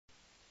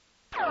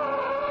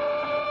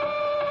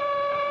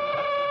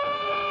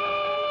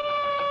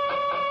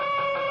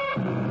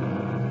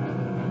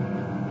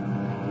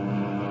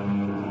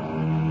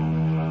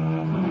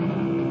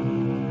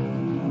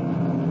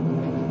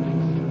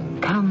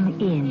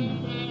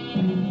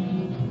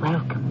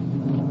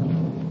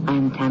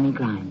Tammy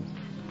Grimes.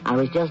 I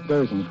was just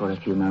dozing for a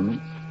few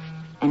moments,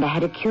 and I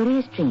had a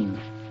curious dream,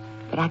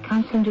 but I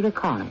can't seem to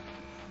recall it.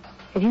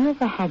 Have you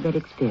ever had that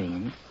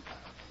experience?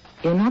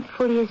 You're not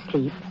fully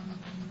asleep,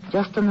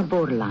 just on the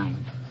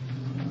borderline,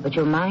 but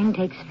your mind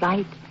takes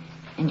flight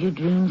and you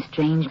dream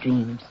strange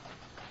dreams.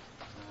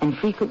 And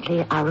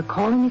frequently I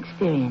recall an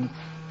experience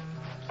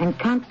and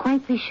can't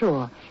quite be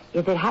sure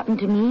if it happened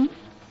to me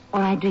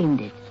or I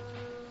dreamed it.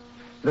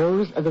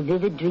 Those are the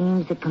vivid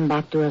dreams that come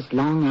back to us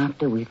long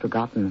after we've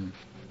forgotten them.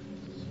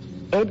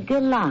 Edgar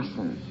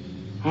Larson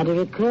had a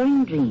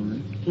recurring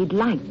dream he'd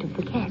like to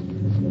forget.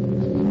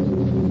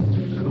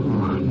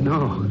 Oh,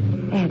 no.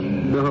 Ed.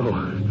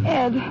 No.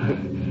 Ed.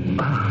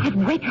 Ed,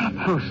 wake up.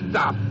 Oh,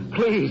 stop,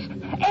 please.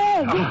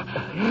 Ed.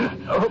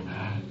 Oh.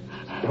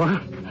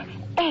 What?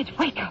 Ed,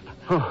 wake up.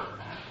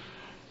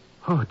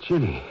 Oh,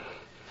 Ginny.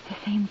 The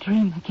same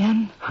dream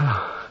again?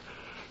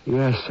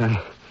 Yes,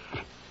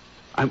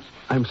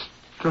 I'm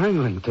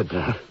strangling to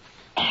death.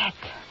 Ed,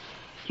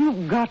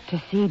 you've got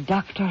to see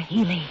Dr.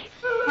 Healy.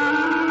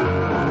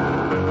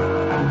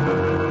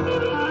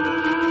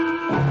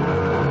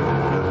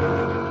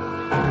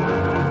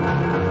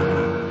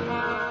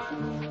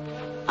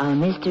 Our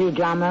mystery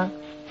drama,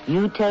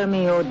 You Tell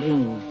Me Your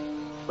Dreams,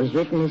 was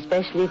written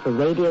especially for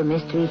Radio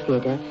Mystery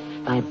Theater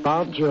by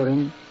Bob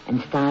Jurin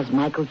and stars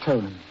Michael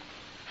Tolan.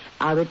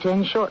 I'll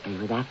return shortly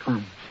with Act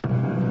One.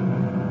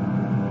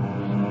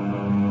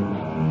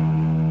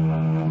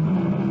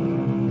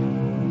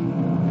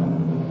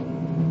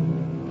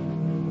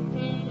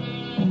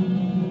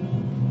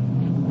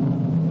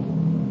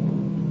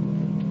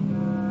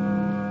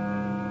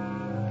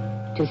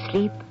 To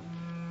sleep,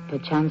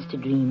 perchance to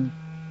dream,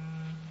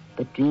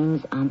 but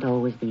dreams aren't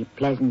always the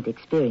pleasant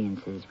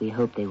experiences we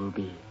hope they will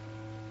be.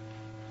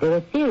 There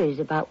are theories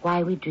about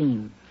why we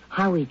dream,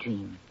 how we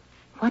dream,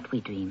 what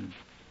we dream.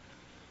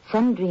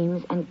 Some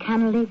dreams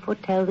uncannily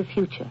foretell the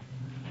future.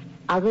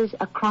 Others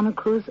are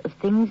chronicles of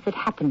things that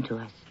happen to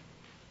us.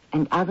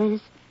 And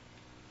others,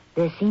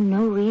 there seem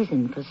no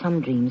reason for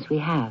some dreams we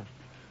have.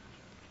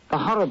 The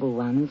horrible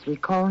ones we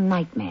call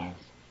nightmares.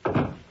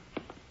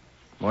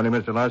 Morning,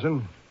 Mr.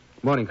 Larson.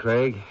 Morning,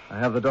 Craig. I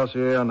have the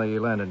dossier on the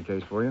Landon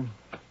case for you.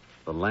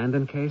 The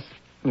Landon case?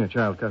 Yeah,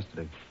 child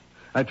custody.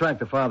 I tracked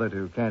the father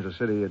to Kansas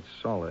City. It's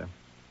all there.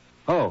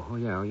 Oh,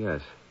 yeah,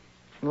 yes.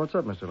 What's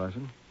up, Mr.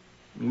 Larson?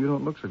 You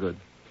don't look so good.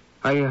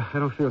 I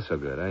don't feel so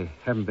good. I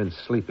haven't been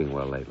sleeping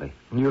well lately.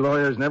 You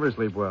lawyers never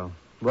sleep well.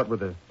 What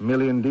with a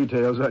million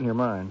details on your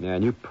mind. Yeah,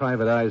 and you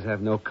private eyes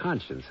have no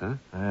conscience, huh?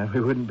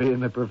 We wouldn't be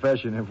in the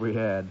profession if we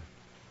had.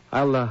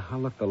 I'll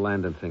look the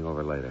Landon thing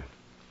over later.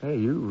 Hey,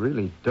 you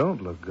really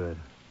don't look good.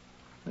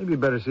 Maybe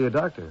you'd better see a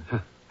doctor.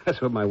 That's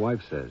what my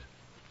wife says.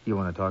 You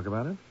want to talk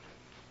about it?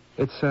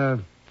 It's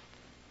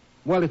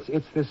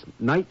this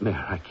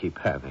nightmare I keep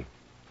having.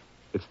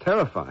 It's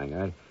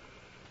terrifying.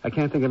 I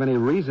can't think of any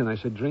reason I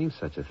should dream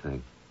such a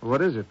thing.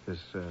 What is it, this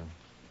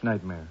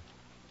nightmare?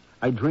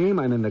 I dream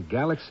I'm in the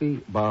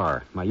Galaxy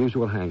Bar, my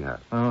usual hangout.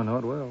 Oh, no,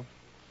 it will.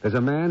 There's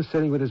a man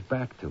sitting with his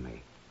back to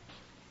me.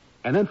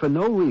 And then for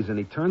no reason,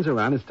 he turns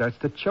around and starts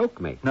to choke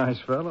me. Nice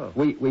fellow.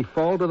 We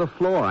fall to the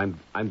floor.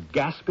 I'm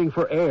gasping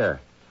for air.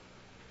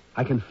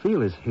 I can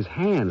feel his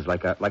hands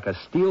like a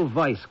steel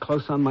vice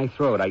close on my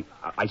throat.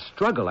 I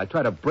struggle. I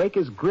try to break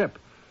his grip.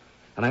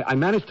 And I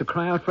manage to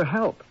cry out for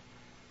help.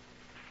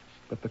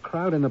 But the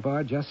crowd in the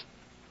bar just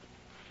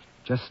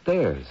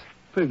stares.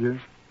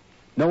 Figures.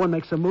 No one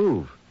makes a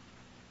move.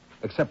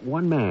 Except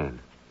one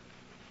man.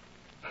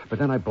 But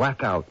then I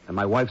black out, and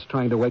my wife's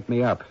trying to wake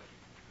me up.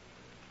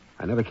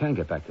 I never can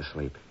get back to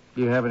sleep.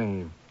 Do you have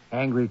any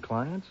angry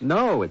clients?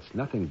 No, it's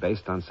nothing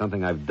based on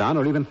something I've done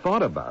or even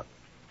thought about.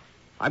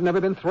 I've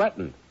never been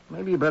threatened.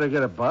 Maybe you better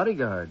get a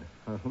bodyguard.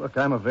 Look,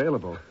 I'm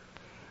available.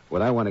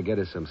 What I want to get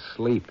is some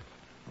sleep.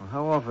 Well,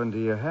 how often do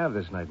you have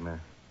this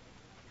nightmare?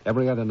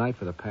 Every other night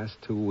for the past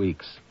 2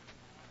 weeks.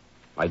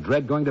 I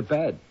dread going to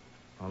bed.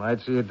 Well,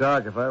 I'd see a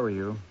doc if I were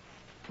you.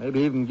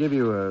 Maybe even give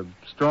you a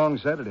strong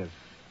sedative.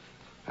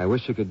 I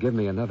wish you could give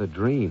me another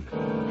dream.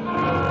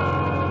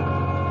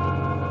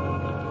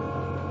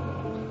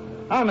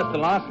 Hi, Mr.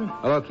 Larson.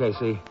 Hello,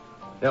 Casey.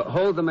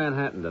 Hold the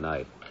Manhattan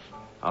tonight.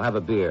 I'll have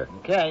a beer.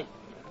 Okay.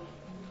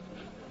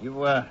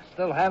 You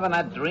still having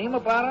that dream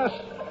about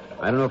us?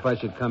 I don't know if I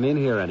should come in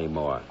here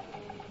anymore.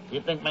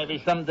 You think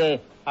maybe someday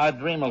our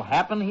dream will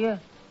happen here?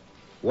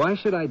 Why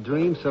should I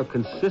dream so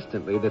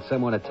consistently that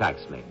someone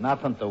attacks me?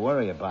 Nothing to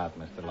worry about,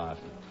 Mr.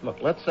 Larson.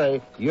 Look, let's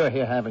say you're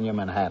here having your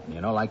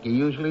Manhattan, like you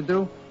usually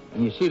do,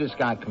 and you see this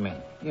guy come in.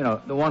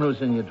 The one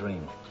who's in your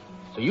dream.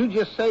 So you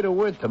just say the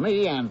word to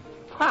me and,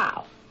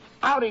 pow,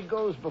 out he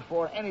goes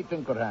before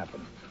anything could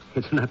happen.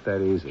 It's not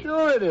that easy.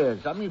 Sure it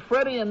is. I mean,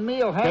 Freddie and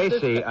me will have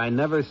Casey, I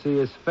never see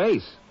his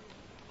face.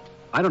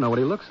 I don't know what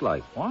he looks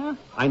like. What?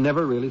 I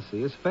never really see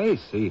his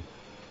face. He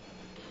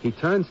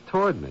turns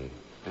toward me,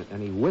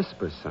 and he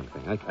whispers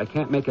something. I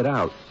can't make it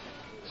out.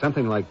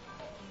 Something like,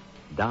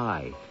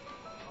 die.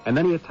 And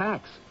then he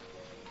attacks.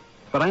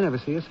 But I never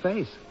see his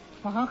face.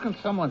 Well, how can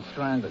someone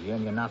strangle you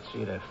and you not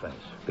see their face?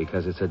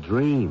 Because it's a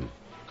dream.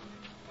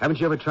 Haven't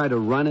you ever tried to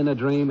run in a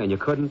dream and you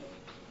couldn't?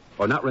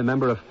 Or not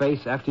remember a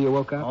face after you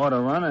woke up? Oh, to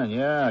running,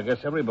 yeah. I guess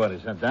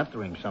everybody's had that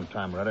dream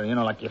sometime or other. You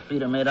know, like your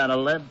feet are made out of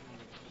lead.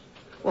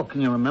 Well,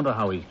 can you remember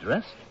how he's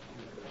dressed?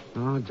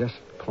 Oh, just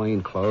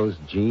plain clothes,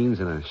 jeans,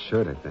 and a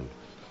shirt, I think.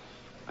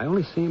 I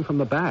only see him from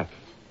the back.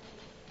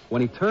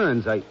 When he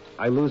turns, I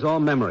lose all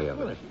memory of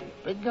Well, it. he's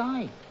a big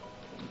guy.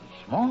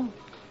 Small.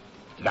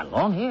 He got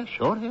long hair,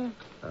 short hair.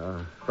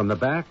 From the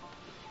back,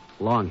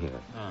 long hair.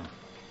 Oh.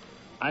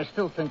 I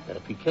still think that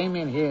if he came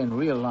in here in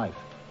real life,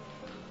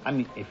 I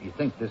mean, if you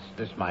think this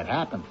might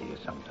happen to you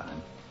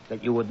sometime,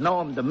 that you would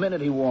know him the minute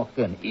he walked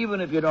in,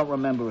 even if you don't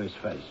remember his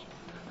face.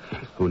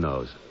 Who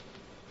knows?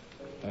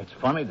 It's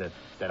funny that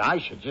I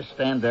should just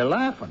stand there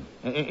laughing.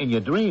 In your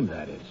dream,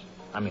 that is.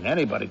 I mean,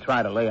 anybody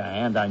try to lay a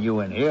hand on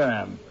you in here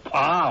and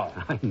pow!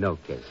 I know,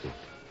 Casey.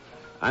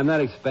 I'm not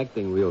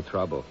expecting real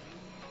trouble.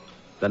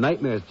 The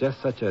nightmare's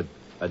just such a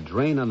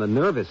drain on the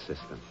nervous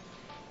system.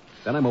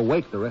 Then I'm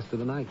awake the rest of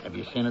the night. Have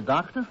you seen a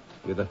doctor?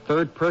 You're the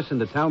third person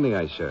to tell me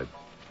I should.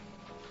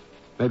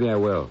 Maybe I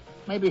will.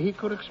 Maybe he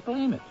could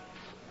explain it.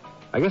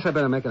 I guess I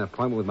better make an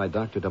appointment with my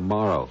doctor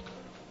tomorrow.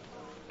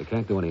 It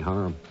can't do any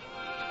harm.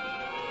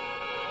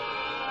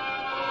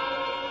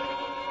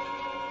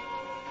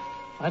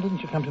 Why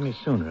didn't you come to me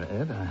sooner,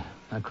 Ed?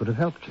 I could have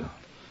helped you.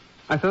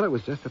 I thought it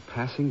was just a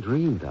passing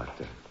dream,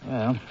 Doctor.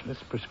 Well,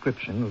 this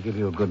prescription will give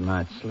you a good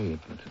night's sleep,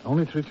 but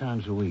only 3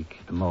 times a week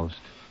at the most.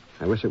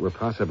 I wish it were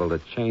possible to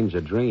change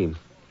a dream.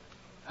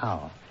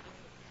 How?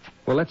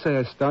 Well, let's say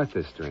I start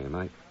this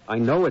dream. I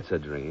know it's a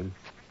dream.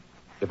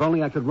 If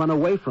only I could run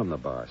away from the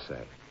bar,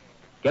 say.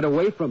 Get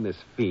away from this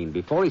fiend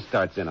before he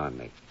starts in on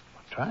me.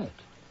 Try it.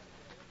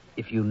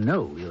 If you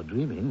know you're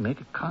dreaming,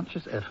 make a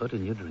conscious effort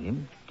in your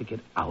dream to get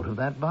out of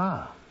that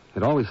bar.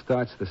 It always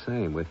starts the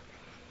same,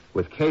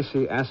 with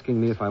Casey asking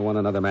me if I want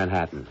another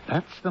Manhattan.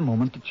 That's the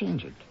moment to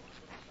change it.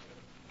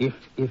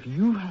 If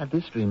you had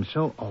this dream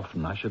so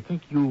often, I should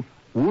think you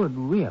would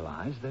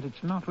realize that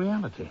it's not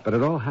reality. But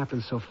it all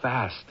happens so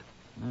fast.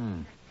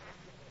 Well,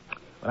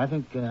 I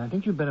think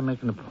you'd better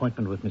make an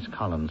appointment with Miss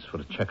Collins for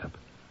a checkup.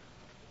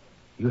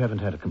 You haven't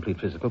had a complete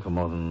physical for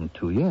more than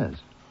 2 years.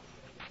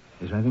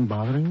 Is there anything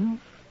bothering you?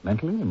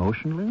 Mentally,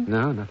 emotionally?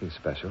 No, nothing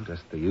special.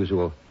 Just the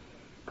usual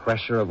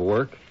pressure of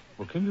work.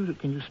 Well, can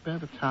you spare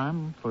the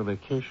time for a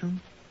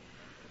vacation?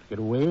 Get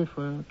away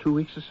for 2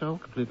 weeks or so,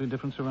 completely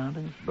different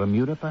surroundings?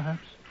 Bermuda,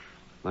 perhaps?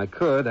 I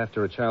could,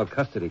 after a child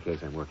custody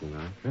case I'm working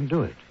on. Then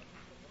do it.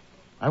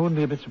 I wouldn't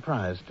be a bit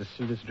surprised to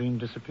see this dream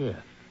disappear.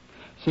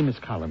 See Miss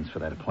Collins for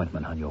that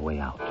appointment on your way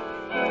out.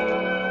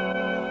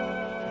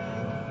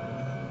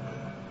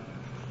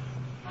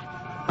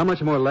 How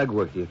much more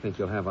legwork do you think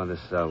you'll have on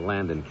this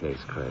Landon case,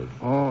 Craig?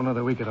 Oh,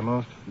 another week at the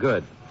most.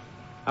 Good.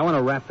 I want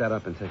to wrap that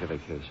up and take a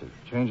vacation.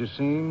 Change of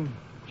scene,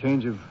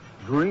 change of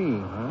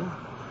dream, huh?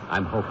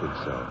 I'm hoping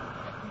so.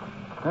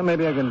 Well,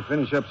 maybe I can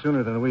finish up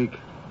sooner than a week.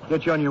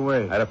 Get you on your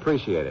way. I'd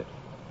appreciate it.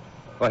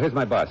 Well, here's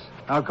my bus.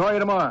 I'll call you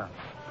tomorrow.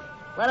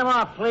 Let him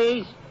off,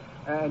 please.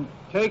 And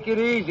take it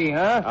easy,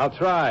 huh? I'll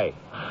try.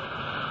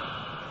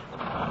 Can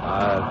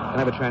I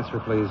have a transfer,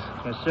 please?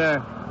 Yes,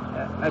 sir.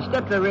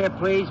 Step to the rear,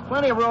 please.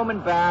 Plenty of room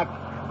in back.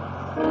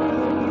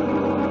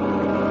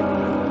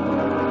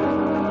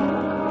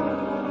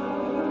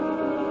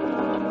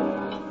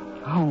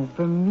 Oh,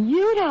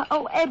 Bermuda.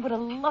 Oh, Ed, what a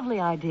lovely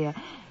idea.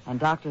 And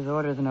doctor's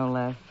orders, no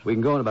less. We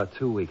can go in about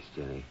 2 weeks,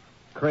 Jenny.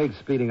 Craig's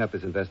speeding up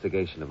his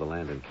investigation of the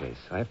Landon case.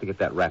 I have to get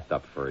that wrapped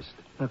up first.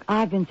 Look,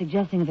 I've been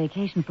suggesting a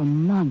vacation for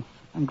months.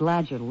 I'm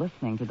glad you're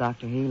listening to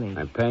Dr. Healy.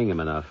 I'm paying him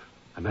enough.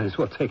 I might as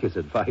well take his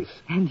advice.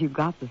 And you've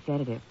got the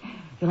sedative.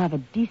 You'll have a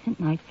decent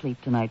night's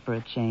sleep tonight for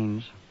a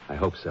change. I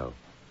hope so.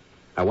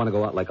 I want to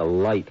go out like a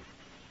light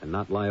and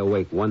not lie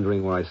awake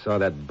wondering where I saw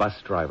that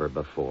bus driver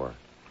before.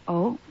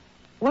 Oh?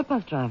 What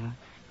bus driver?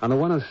 On the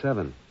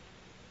 107.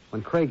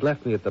 When Craig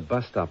left me at the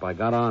bus stop, I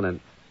got on, and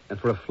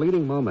for a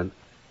fleeting moment,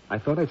 I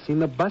thought I'd seen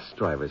the bus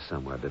driver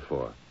somewhere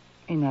before.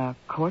 In a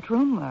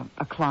courtroom?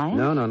 A client?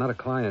 No, not a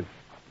client.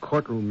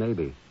 Courtroom,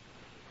 maybe.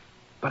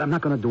 But I'm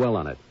not going to dwell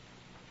on it.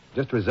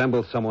 Just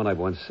resembles someone I've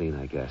once seen,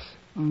 I guess.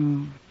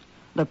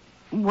 Look,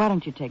 why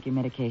don't you take your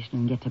medication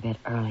and get to bed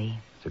early?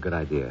 It's a good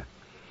idea.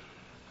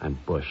 I'm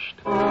bushed.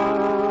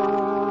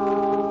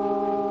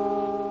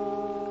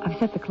 I've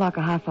set the clock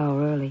a half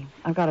hour early.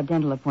 I've got a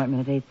dental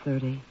appointment at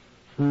 8:30.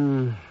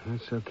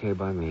 That's okay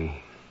by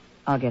me.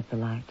 I'll get the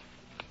light.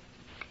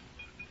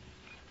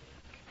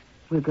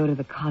 We'll go to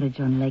the cottage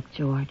on Lake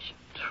George.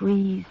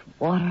 Trees,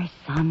 water,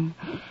 sun.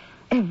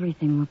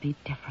 Everything will be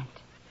different.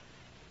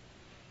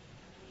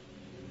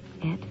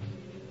 Ed,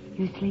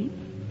 you sleep?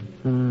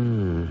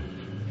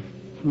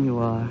 You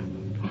are.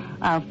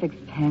 I'll fix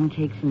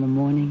pancakes in the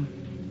morning.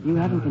 You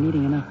haven't been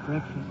eating enough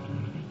breakfast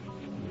lately.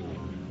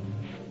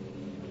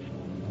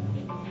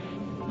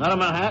 Not a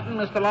Manhattan,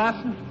 Mr.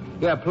 Larson?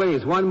 Yeah,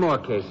 please, one more,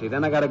 Casey.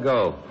 Then I gotta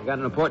go. I got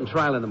an important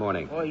trial in the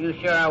morning. Boy, you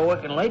sure are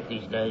working late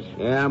these days.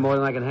 Yeah, more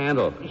than I can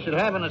handle. You should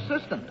have an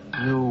assistant.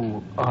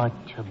 You ought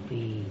to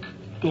be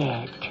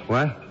dead.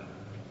 What?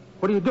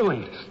 What are you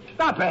doing?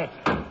 Stop it!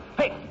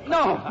 Hey,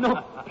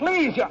 no,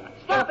 please,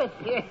 Stop it!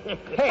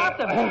 Stop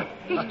him!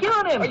 He's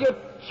killing him! You're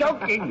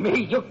choking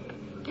me. You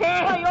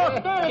can't. Why, you're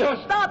standing there.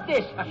 Stop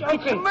this!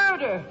 It's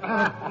murder!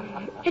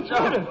 It's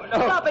murder!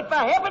 Stop it, for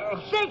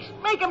heaven's sakes!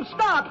 Make him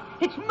stop!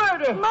 It's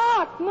murder!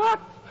 Mark,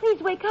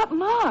 please wake up,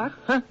 Mark.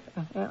 Huh?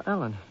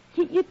 Ellen.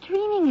 You're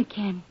dreaming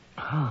again.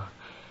 Oh.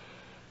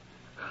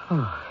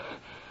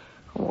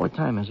 What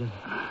time is it?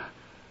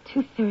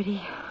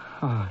 2:30.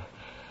 Oh.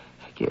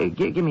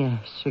 Give me a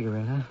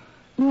cigarette, huh?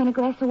 You want a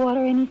glass of water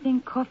or anything?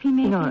 Coffee,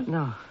 maybe?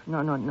 No,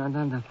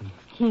 nothing.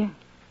 Here.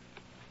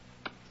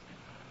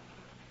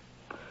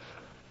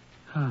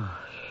 Oh.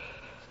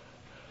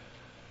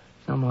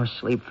 No more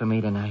sleep for me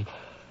tonight.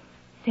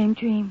 Same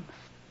dream.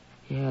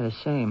 Yeah, the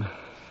same.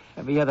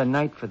 Every other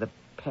night for the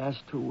past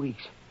 2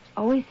 weeks.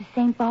 Always the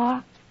same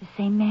bar? The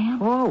same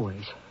man?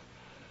 Always.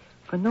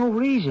 For no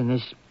reason,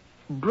 this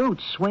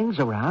brute swings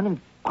around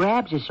and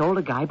grabs this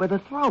older guy by the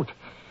throat.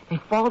 They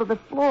fall to the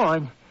floor,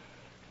 and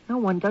no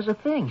one does a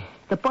thing.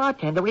 The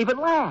bartender even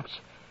laughs.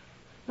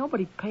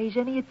 Nobody pays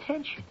any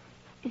attention.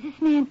 Is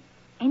this man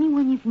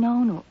anyone you've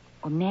known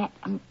or met?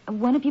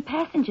 One of your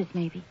passengers,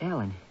 maybe?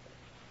 Ellen,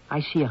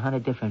 I see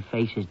 100 different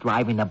faces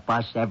driving the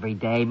bus every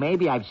day.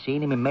 Maybe I've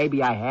seen him and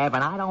maybe I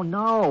haven't. I don't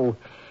know.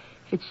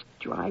 It's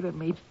driving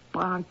me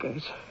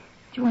bonkers.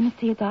 Do you want to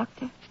see a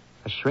doctor?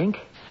 A shrink?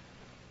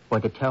 Or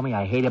to tell me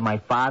I hated my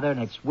father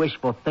and it's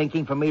wishful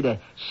thinking for me to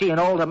see an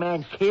older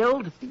man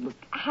killed? Look,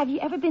 have you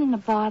ever been in a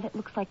bar that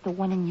looks like the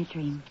one in your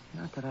dreams?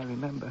 Not that I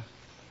remember.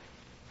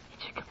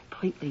 It's a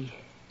completely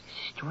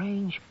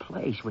strange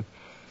place with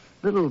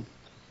little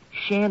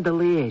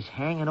chandeliers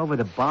hanging over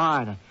the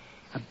bar and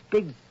a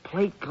big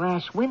plate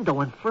glass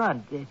window in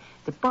front.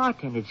 The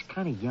bartender's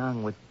kind of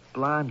young with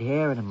blonde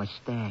hair and a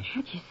mustache.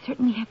 But you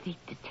certainly have the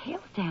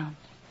details down.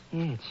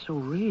 Yeah, it's so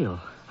real.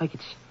 Like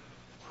it's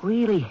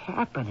really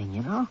happening,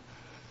 you know?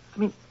 I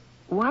mean,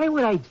 why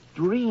would I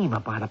dream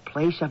about a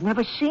place I've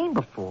never seen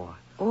before?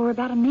 Or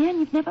about a man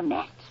you've never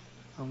met?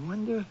 I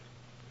wonder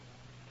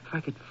if I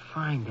could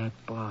find that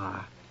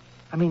bar.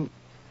 I mean,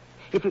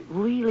 if it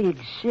really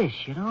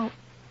exists, you know?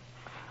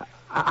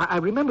 I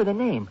remember the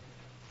name.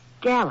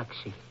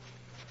 Galaxy.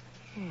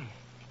 Yeah.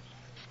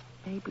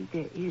 Maybe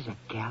there is a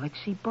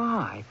Galaxy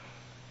bar.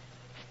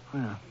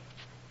 Well,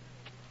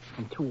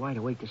 I'm too wide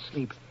awake to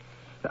sleep.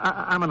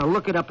 I'm going to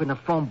look it up in the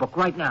phone book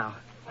right now.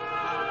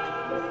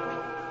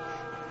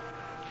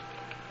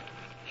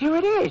 Here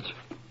it is.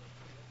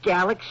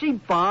 Galaxy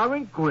Bar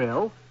and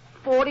Grill,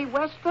 40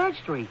 West 3rd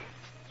Street.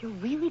 You're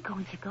really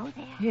going to go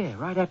there? Yeah,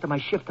 right after my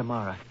shift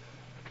tomorrow.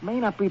 May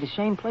not be the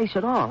same place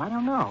at all. I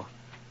don't know.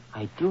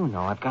 I do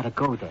know I've got to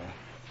go there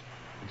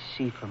and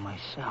see for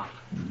myself.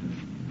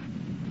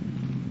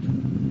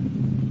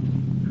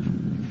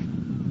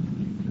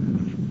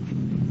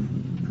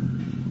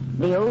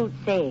 The old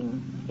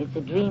saying, if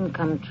the dream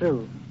come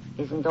true,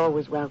 isn't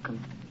always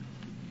welcome.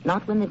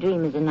 Not when the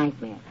dream is a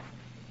nightmare.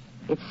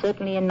 It's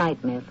certainly a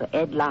nightmare for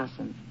Ed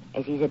Larson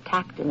as he's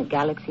attacked in a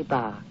Galaxy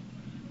bar.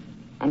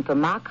 And for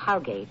Mark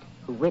Howgate,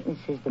 who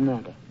witnesses the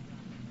murder.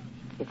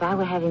 If I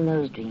were having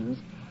those dreams,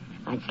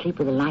 I'd sleep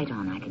with a light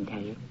on, I can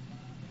tell you.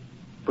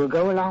 We'll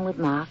go along with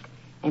Mark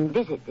and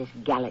visit this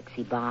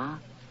Galaxy bar,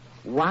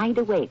 wide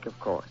awake, of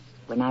course,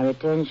 when I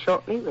return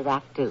shortly with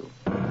Act 2.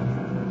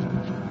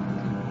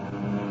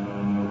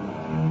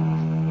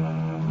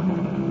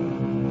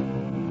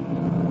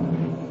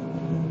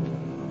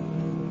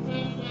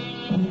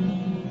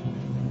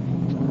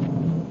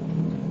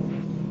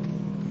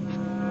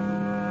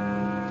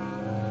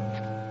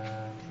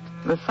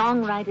 The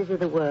songwriters of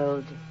the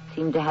world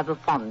seem to have a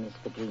fondness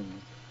for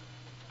dreams.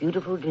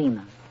 Beautiful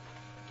dreamer,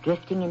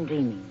 drifting and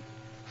dreaming.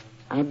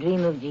 I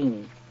dream of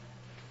genies,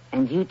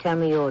 and you tell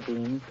me your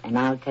dreams, and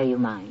I'll tell you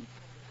mine.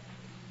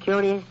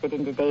 Curious that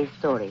in today's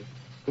story,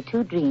 the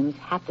two dreams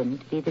happen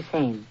to be the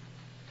same.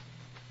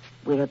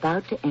 We're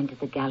about to enter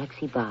the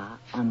Galaxy Bar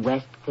on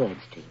West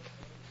 3rd Street.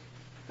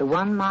 The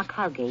one Mark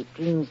Howgate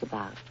dreams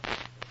about,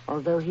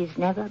 although he's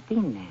never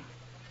been there.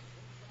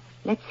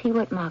 Let's see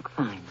what Mark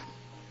finds.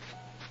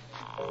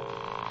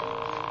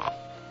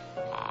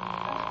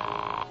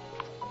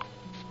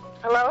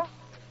 Hello?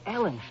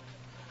 Ellen,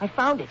 I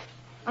found it.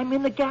 I'm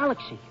in the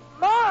Galaxy.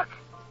 Mark!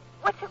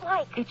 What's it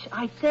like? It's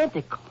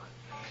identical.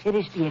 It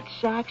is the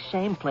exact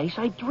same place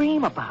I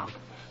dream about.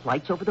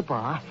 Lights over the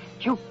bar,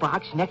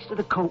 jukebox next to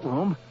the coat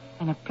room,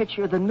 and a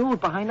picture of the nude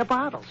behind the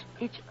bottles.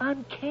 It's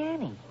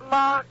uncanny.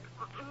 Mark,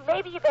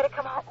 maybe you better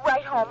come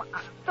right home.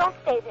 Don't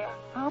stay there.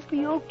 I'll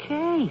be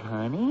okay,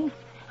 honey.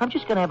 I'm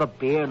just going to have a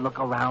beer and look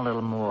around a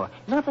little more.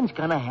 Nothing's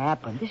going to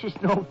happen. This is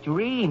no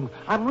dream.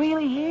 I'm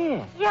really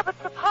here. Yeah, but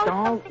suppose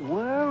Don't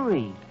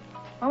worry.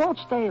 I won't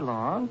stay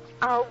long.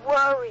 I'll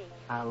worry.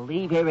 I'll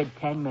leave here in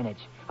 10 minutes.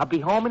 I'll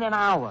be home in an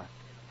hour.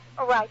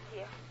 All right,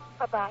 dear.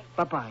 Bye-bye.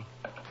 Bye-bye.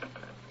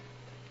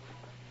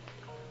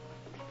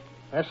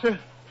 Yes, sir?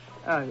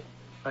 A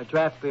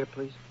draft beer,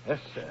 please. Yes,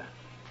 sir.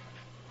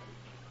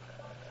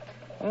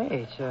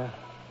 Hey, it's a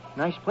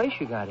nice place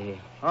you got here.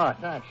 Oh,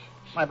 thanks.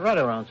 My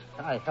brother owns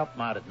it. I help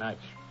him out at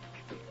nights.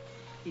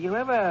 You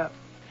ever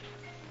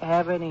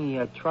have any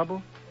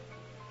trouble?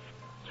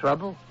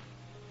 Trouble?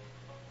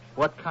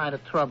 What kind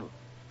of trouble?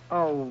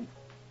 Oh,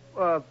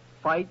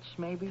 fights,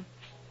 maybe?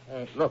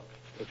 Hey, look,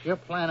 if you're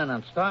planning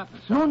on starting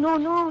No,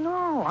 something...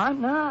 no,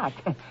 I'm not.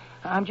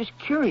 I'm just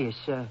curious.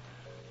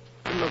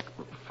 Look,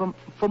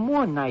 for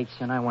more nights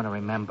than I want to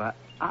remember,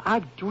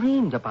 I've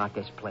dreamed about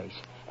this place.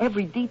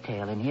 Every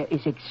detail in here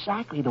is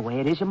exactly the way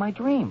it is in my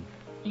dream.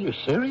 Are you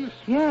serious?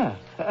 Yeah,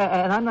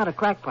 and I'm not a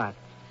crackpot.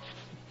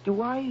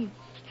 Do I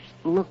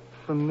look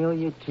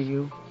familiar to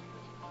you?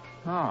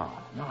 No,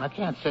 I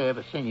can't say I've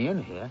ever seen you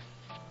in here.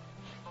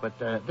 But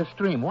this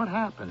dream, what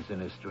happens in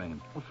this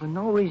dream? Well, for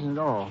no reason at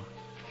all.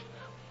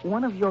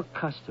 One of your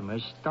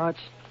customers starts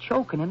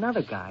choking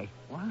another guy.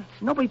 What?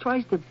 Nobody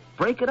tries to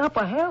break it up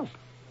or help.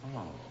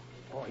 Oh,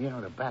 boy, you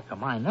know, the back of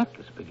my neck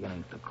is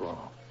beginning to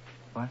crawl.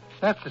 What?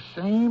 That's the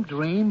same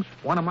dream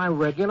one of my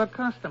regular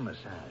customers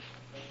has.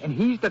 And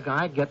he's the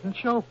guy getting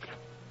choked.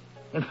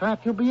 In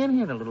fact, he'll be in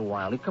here in a little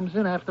while. He comes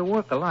in after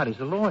work a lot. He's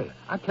a lawyer.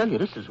 I tell you,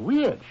 this is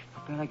weird.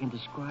 I bet I can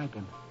describe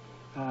him.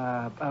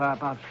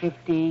 About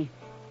 50,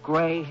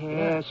 gray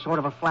hair, sort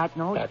of a flat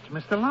nose. That's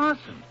Mr.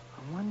 Larson.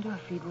 I wonder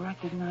if he'd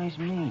recognize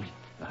me.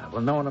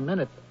 We'll know in a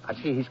minute. I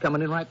see he's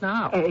coming in right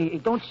now. Hey,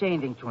 don't say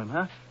anything to him,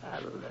 huh?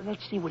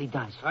 Let's see what he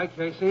does. Hi,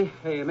 Casey.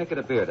 Hey, you're making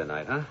a beer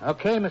tonight, huh?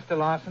 Okay, Mr.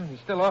 Larson. He's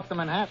still off to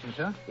Manhattan,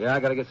 huh? Yeah, I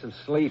gotta get some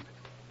sleep.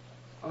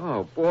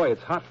 Oh, boy,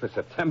 it's hot for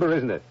September,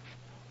 isn't it?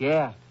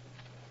 Yeah,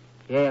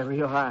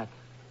 real hot.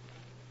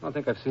 I don't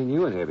think I've seen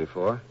you in here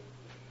before.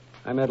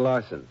 I'm Ed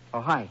Larson.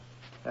 Oh, hi.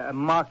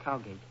 Mark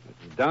Howgate.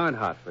 It's darn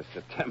hot for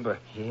September.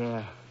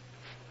 Yeah.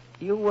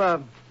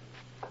 You,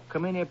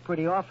 come in here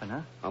pretty often,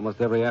 huh? Almost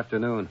every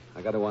afternoon.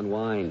 I got to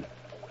unwind.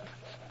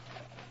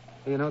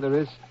 Hey, you know, there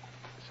is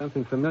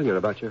something familiar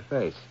about your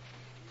face.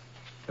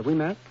 Have we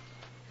met?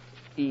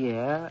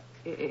 Yeah,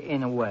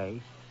 in a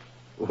way.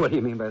 What do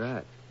you mean by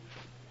that?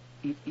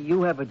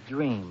 You have a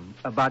dream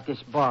about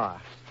this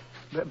bar.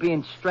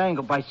 Being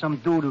strangled by some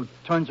dude who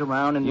turns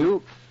around and...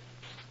 You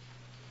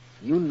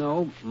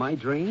know my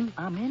dream?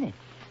 I'm in it.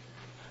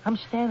 I'm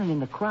standing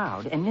in the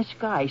crowd, and this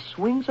guy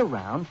swings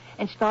around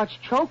and starts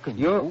choking.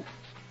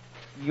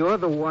 You're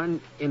the one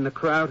in the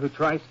crowd who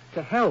tries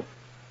to help.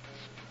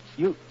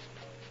 You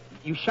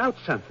shout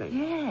something.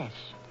 Yes.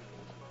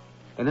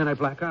 And then I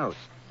black out.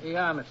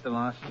 Yeah, Mr.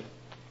 Larson.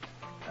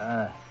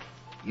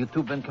 You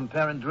two been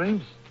comparing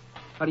dreams?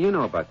 How do you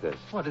know about this?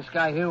 Well, this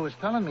guy here was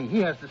telling me he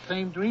has the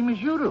same dream as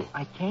you do.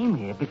 I came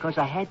here because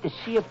I had to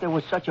see if there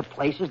was such a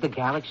place as the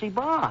Galaxy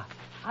Bar.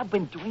 I've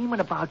been dreaming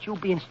about you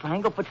being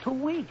strangled for 2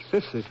 weeks.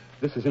 This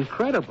is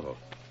incredible.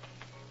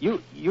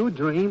 You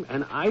dream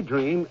and I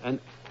dream and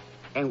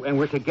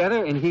we're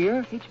together in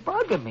here? It's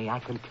bugging me, I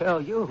can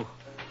tell you.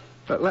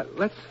 But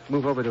let's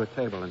move over to a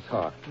table and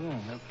talk. Yeah,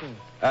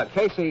 okay.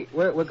 Casey,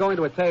 we're going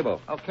to a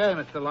table. Okay,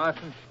 Mr.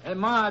 Larson. Hey,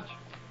 Marge,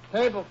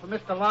 table for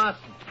Mr.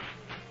 Larson.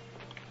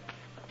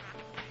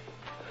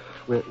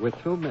 We're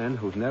two men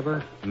who've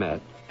never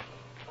met.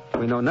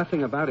 We know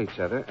nothing about each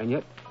other, and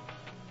yet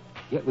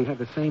we have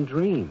the same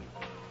dream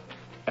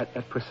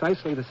at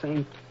precisely the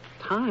same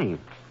time.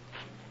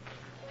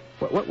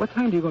 What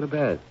time do you go to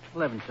bed?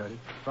 11:30,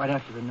 right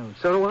after the news.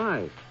 So do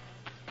I.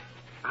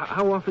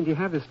 How often do you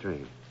have this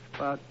dream?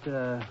 About,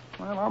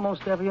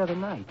 almost every other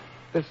night.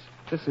 This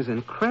is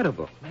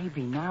incredible.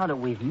 Maybe now that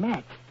we've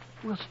met,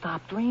 we'll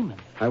stop dreaming.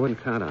 I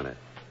wouldn't count on it.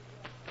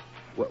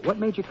 What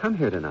made you come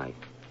here tonight?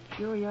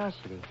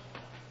 Curiosity.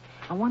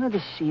 I wanted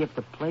to see if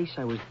the place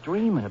I was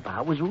dreaming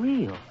about was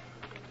real.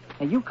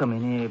 Now, you come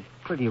in here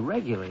pretty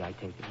regularly, I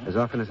take it. Huh? As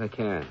often as I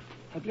can.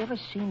 Have you ever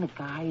seen the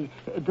guy,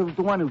 the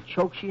one who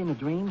chokes you in the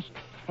dreams?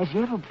 Has he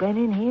ever been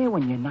in here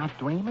when you're not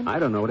dreaming? I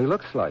don't know what he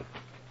looks like.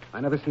 I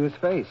never see his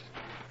face.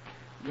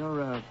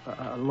 You're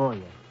a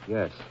lawyer.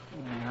 Yes.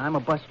 Yeah, I'm a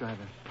bus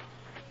driver.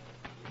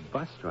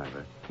 Bus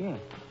driver? Yeah.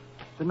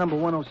 The number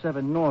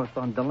 107 North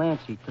on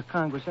Delancey to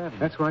Congress Avenue.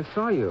 That's where I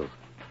saw you.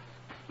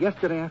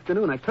 Yesterday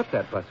afternoon, I took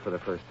that bus for the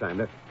first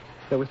time.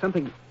 There was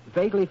something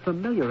vaguely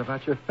familiar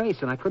about your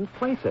face, and I couldn't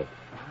place it.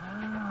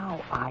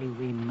 Oh, I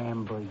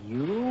remember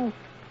you.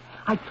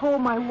 I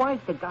told my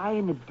wife the guy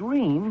in the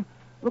dream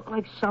looked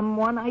like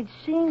someone I'd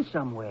seen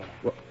somewhere.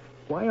 Well,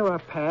 why are our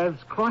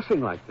paths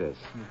crossing like this?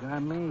 You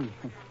got me.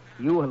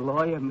 You a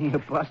lawyer, me a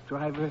bus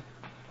driver.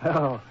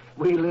 Oh,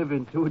 we live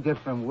in two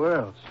different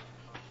worlds.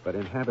 But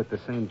inhabit the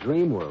same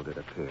dream world, it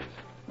appears.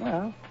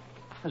 Well,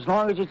 as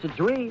long as it's a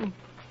dream,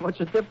 what's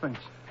the difference?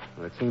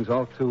 Well, it seems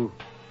all too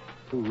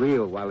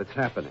real while it's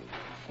happening.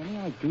 Any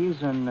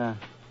ideas on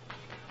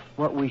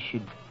what we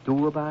should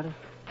do about it?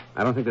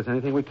 I don't think there's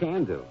anything we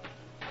can do.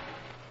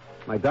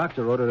 My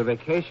doctor ordered a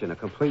vacation, a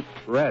complete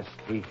rest.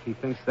 He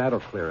thinks that'll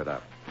clear it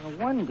up. I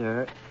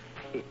wonder,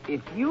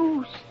 if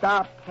you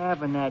stop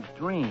having that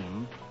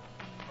dream,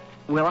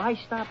 will I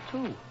stop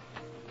too?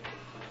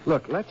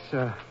 Look, let's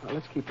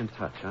keep in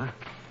touch, huh?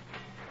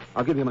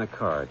 I'll give you my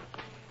card.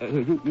 Here,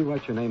 you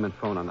write your name and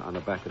phone on the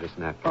back of this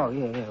napkin. Oh,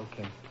 yeah,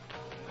 okay.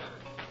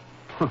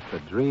 The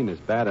dream is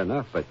bad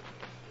enough, but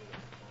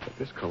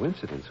this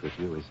coincidence with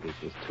you is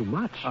too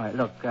much. All right,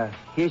 look,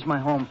 here's my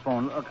home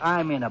phone. Look,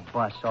 I'm in a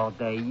bus all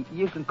day.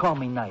 You can call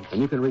me nights.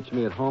 And you can reach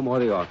me at home or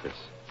the office.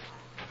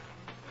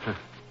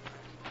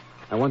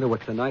 I wonder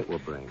what tonight will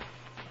bring.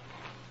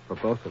 For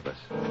both of us.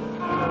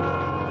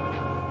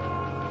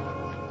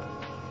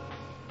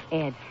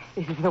 Ed,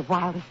 this is the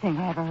wildest thing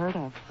I ever heard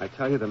of. I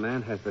tell you, the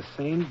man has the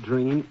same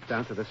dream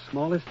down to the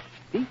smallest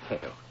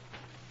detail.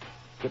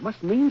 It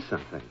must mean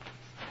something.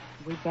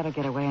 We'd better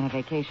get away on a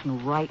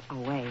vacation right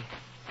away.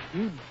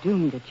 You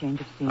doomed a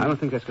change of scene. I don't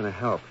think that's going to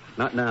help.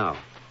 Not now.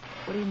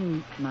 What do you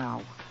mean,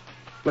 now?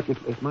 Look,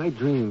 if my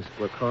dreams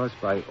were caused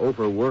by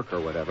overwork or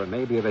whatever,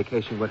 maybe a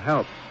vacation would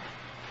help.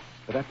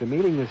 But after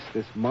meeting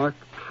this Mark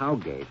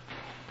Howgate,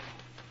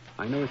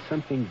 I know it's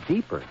something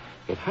deeper.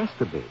 It has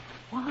to be.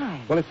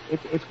 Why? Well,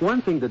 it's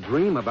one thing to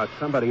dream about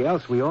somebody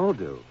else. We all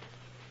do.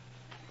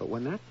 But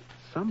when that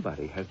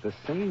somebody has the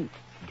same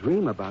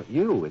dream about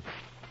you,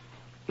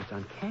 it's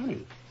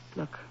uncanny.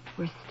 Look,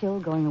 we're still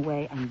going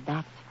away, and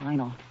that's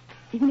final.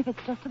 Even if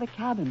it's just to the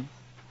cabin.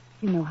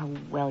 You know how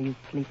well you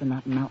sleep in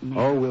that mountain air.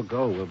 Oh, we'll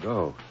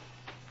go.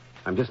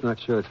 I'm just not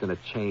sure it's going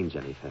to change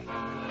anything.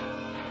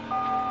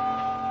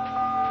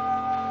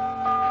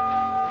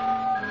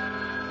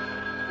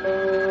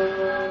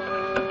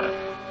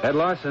 Ed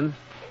Larson.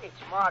 It's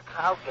Mark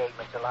Howgate,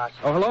 Mr. Larson.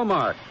 Oh, hello,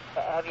 Mark.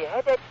 Have you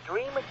had that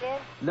dream again?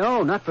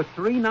 No, not for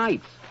 3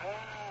 nights.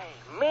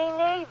 Hey, me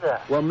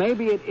neither. Well,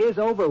 maybe it is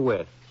over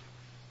with.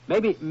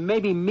 Maybe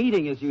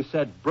meeting, as you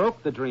said,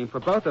 broke the dream for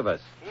both of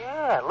us.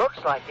 Yeah, looks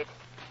like it.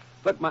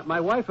 Look, my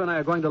wife and I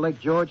are going to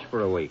Lake George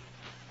for a week.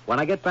 When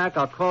I get back,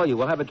 I'll call you.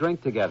 We'll have a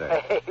drink together.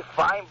 Hey,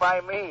 fine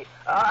by me.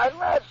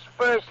 Unless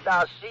first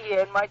I'll see you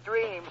in my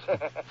dreams.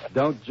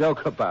 Don't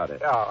joke about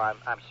it. Oh,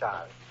 I'm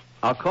sorry.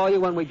 I'll call you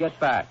when we get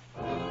back.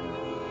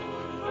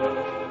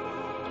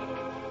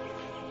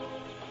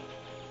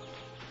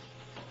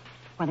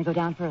 Want to go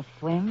down for a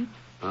swim?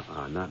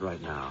 Not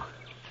right now.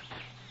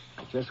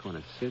 I just want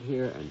to sit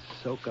here and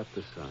soak up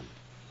the sun.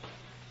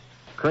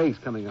 Craig's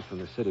coming up from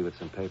the city with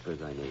some papers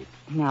I need.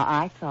 Now,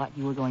 I thought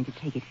you were going to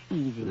take it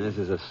easy. This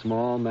is a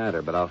small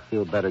matter, but I'll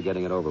feel better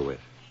getting it over with.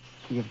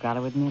 You've got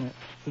to admit it.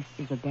 This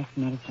is the best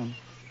medicine.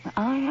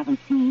 I haven't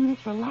seen you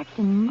this relaxed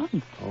in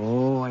months.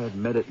 Oh, I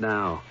admit it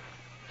now.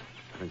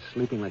 I've been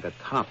sleeping like a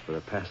top for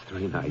the past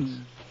 3 nights.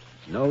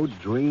 No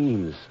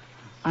dreams.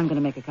 I'm going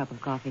to make a cup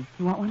of coffee.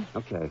 You want one?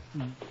 Okay.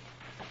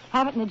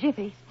 Have it in a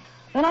jiffy.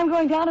 Then I'm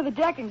going down to the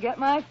deck and get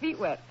my feet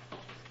wet.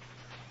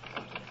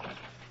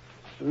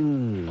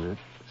 That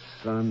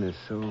sun is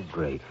so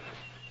great.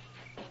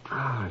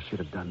 I should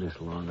have done this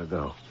long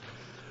ago.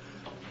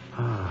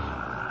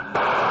 Huh?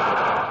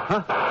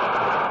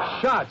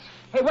 Shots.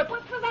 Hey, What's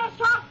with that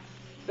shot?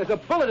 There's a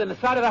bullet in the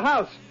side of the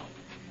house.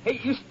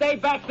 Hey, you stay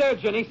back there,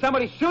 Ginny.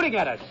 Somebody's shooting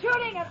at us.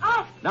 Shooting at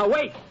us? Now,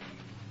 wait.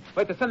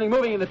 Wait, there's something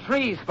moving in the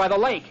trees by the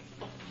lake.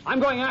 I'm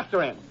going after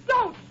him.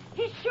 Don't!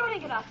 He's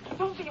shooting at us.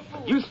 Don't be a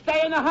fool. You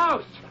stay in the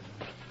house.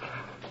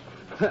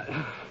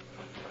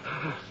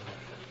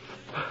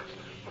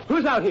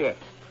 Who's out here?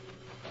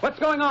 What's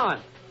going on?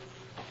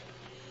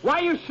 Why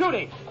are you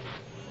shooting?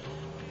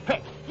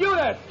 Hey, you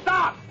there,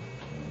 stop!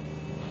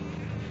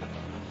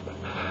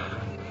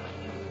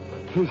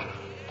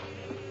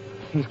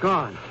 He's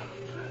gone.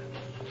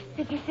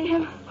 Did you see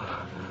him?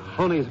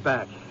 Only his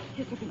back.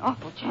 You took an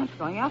awful chance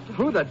going after him.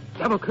 Who the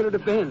devil could it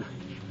have been?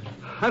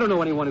 I don't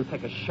know anyone who'd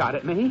take a shot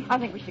at me. I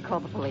think we should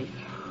call the police.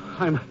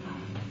 I'm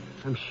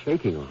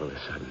shaking all of a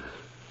sudden.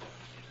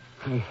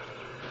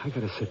 I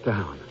gotta sit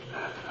down.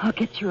 I'll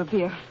get you a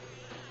beer.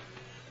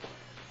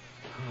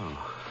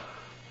 Oh.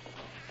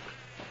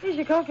 Here's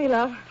your coffee,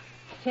 love.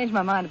 Changed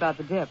my mind about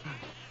the dip.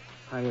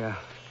 I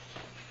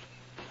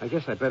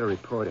guess I better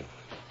report it.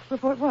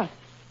 Report what?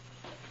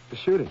 The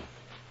shooting.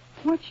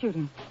 What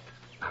shooting?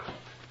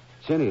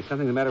 Jenny, is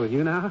something the matter with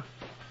you now?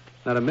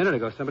 Not a minute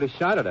ago, somebody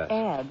shot at us.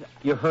 Ed.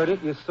 You heard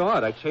it, you saw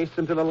it. I chased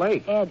him to the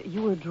lake. Ed,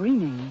 you were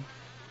dreaming.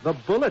 The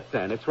bullet,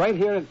 then. It's right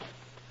here.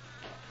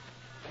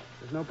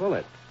 There's no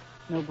bullet.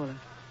 No bullet.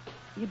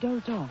 You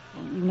dozed off.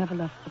 You never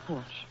left the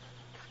porch.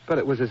 But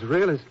it was as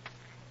real as...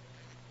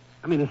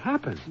 I mean, it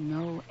happened.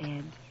 No,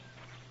 Ed.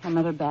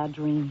 Another bad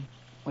dream.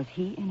 Was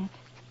he in it?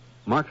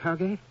 Mark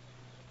Howgate?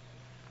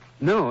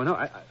 No,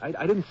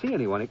 I didn't see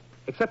anyone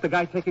except the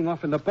guy taking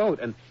off in the boat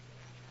and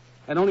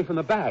only from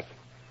the back.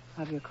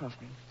 Have your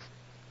coffee.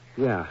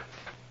 Yeah.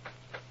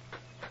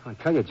 I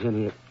tell you,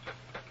 Ginny,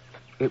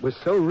 it was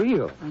so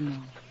real. I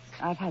know.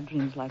 I've had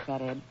dreams like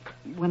that, Ed.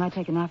 When I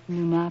take an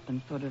afternoon nap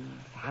and sort of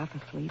half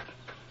asleep.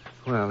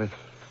 Well,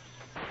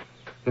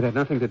 it had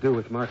nothing to do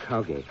with Mark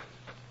Howgate.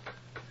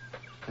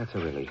 That's a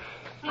relief.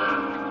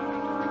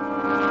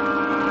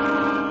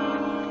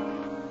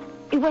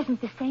 It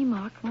wasn't the same,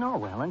 Mark.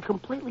 No, Ellen,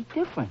 completely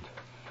different.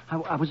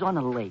 I was on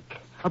a lake,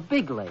 a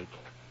big lake,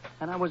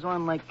 and I was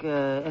on, like,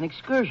 an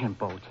excursion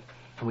boat.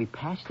 And we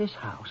passed this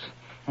house,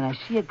 and I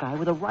see a guy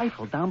with a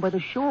rifle down by the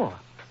shore.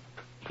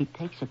 He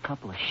takes a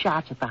couple of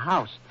shots at the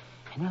house,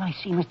 and then I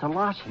see Mr.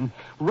 Larson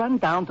run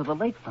down to the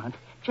lakefront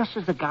just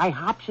as the guy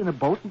hops in a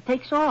boat and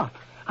takes off.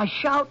 I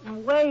shout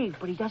and wave,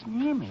 but he doesn't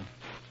hear me.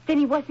 Then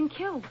he wasn't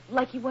killed,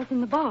 like he was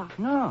in the bar.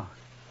 No,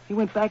 he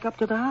went back up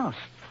to the house.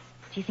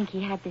 Do you think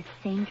he had this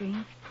same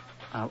dream?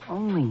 I'll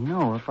only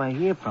know if I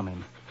hear from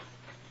him.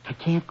 I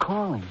can't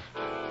call him.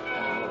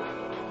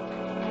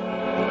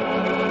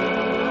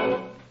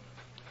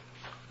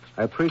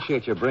 I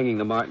appreciate your bringing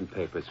the Martin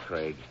papers,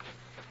 Craig.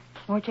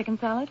 More chicken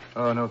salad?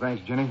 Oh, no,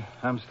 thanks, Ginny.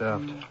 I'm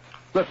stuffed.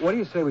 Look, what do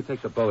you say we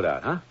take the boat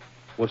out, huh?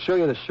 We'll show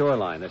you the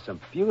shoreline. There's some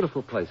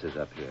beautiful places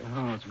up here.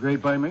 Oh, it's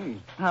great by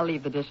me. I'll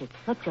leave the dishes.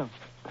 Let's go.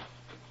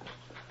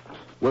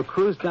 We'll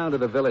cruise down to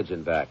the village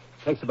and back.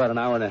 Takes about an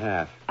hour and a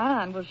half.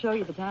 And we'll show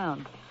you the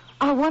town.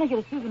 I want to get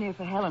a souvenir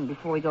for Helen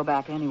before we go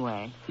back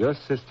anyway. Your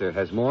sister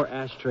has more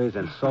ashtrays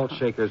and salt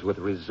shakers with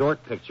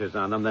resort pictures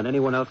on them than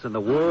anyone else in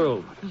the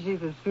world.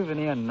 She's a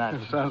souvenir nut.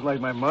 Sounds like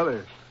my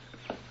mother.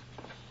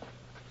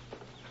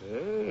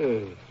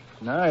 Hey,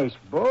 nice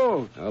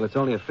boat. Well, it's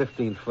only a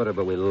 15-footer,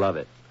 but we love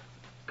it.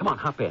 Come on,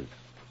 hop in.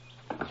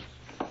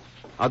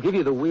 I'll give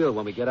you the wheel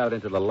when we get out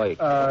into the lake.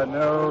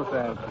 No,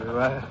 thank you.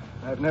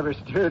 I've never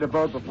steered a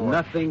boat before.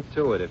 Nothing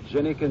to it. If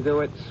Ginny can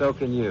do it, so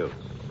can you.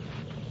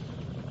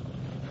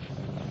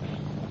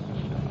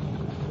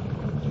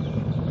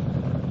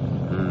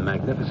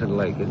 Magnificent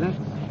lake, isn't it?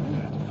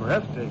 Yeah, it's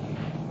breathtaking.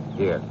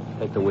 Here,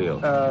 take the wheel.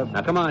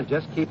 Now, come on,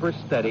 just keep her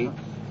steady.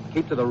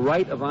 Keep to the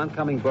right of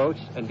oncoming boats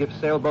and give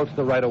sailboats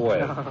the right of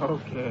way.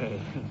 Okay.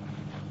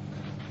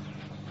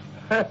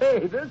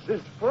 Hey, this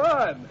is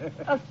fun.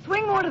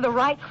 Swing more to the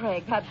right,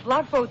 Craig. That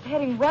black boat's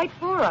heading right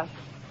for us.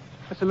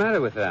 What's the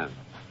matter with them?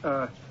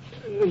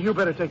 You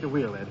better take the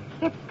wheel, Ed.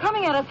 They're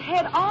coming at us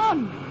head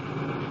on.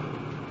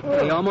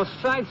 They almost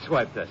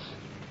sideswiped us.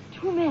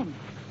 2 men,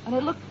 and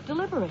it looks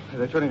deliberate.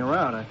 They're turning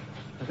around. I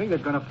think they're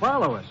going to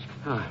follow us.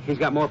 He's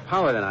got more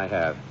power than I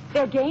have.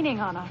 They're gaining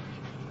on us.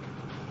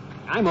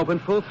 I'm open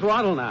full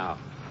throttle now.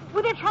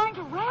 Well, they're trying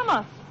to ram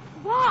us.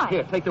 Why?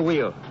 Here, take the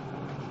wheel.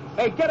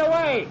 Hey, get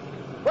away!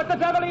 What the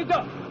devil are you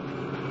doing?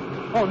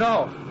 Oh,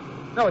 no.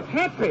 No, it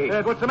can't be.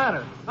 Ed, what's the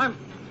matter? I'm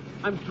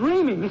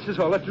dreaming. This is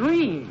all a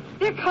dream.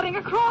 They're cutting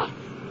across.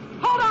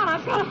 Hold on,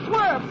 I've got to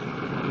swerve.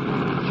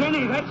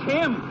 Jenny, that's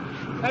him.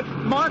 That's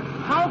Mark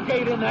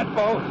Howgate in that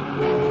boat.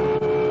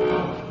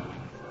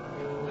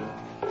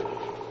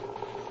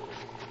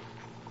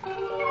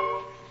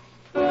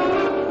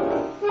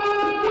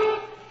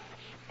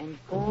 And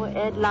poor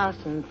Ed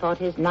Larson thought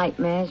his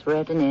nightmares were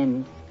at an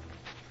end.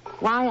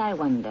 Why, I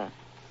wonder?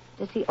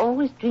 Does he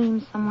always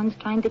dream someone's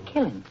trying to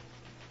kill him?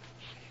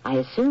 I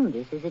assume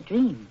this is a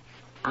dream,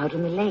 out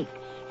in the lake,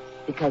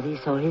 because he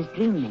saw his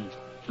dream mate,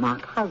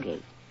 Mark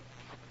Howgate.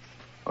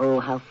 Oh,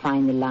 how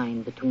fine the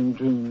line between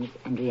dreams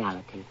and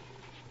reality.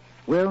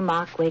 Will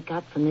Mark wake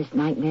up from this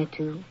nightmare,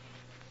 too?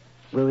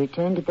 We'll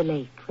return to the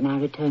lake when I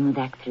return with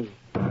Act 3.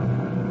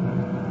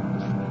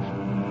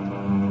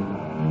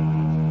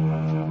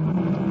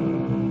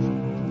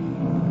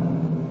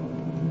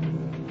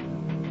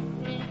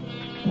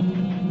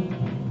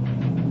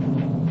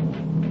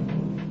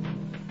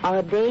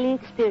 Our daily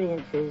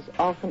experiences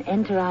often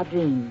enter our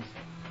dreams.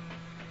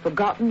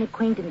 Forgotten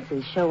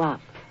acquaintances show up.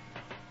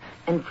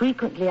 And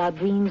frequently our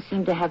dreams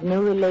seem to have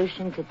no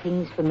relation to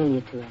things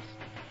familiar to us.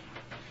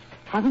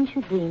 Haven't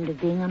you dreamed of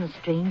being on a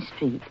strange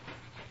street,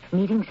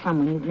 meeting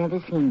someone you've never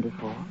seen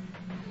before?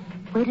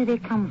 Where do they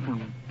come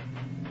from?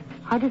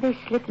 How do they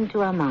slip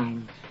into our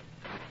minds?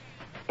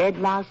 Ed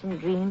Larson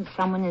dreams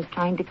someone is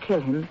trying to kill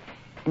him,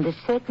 and a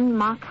certain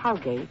Mark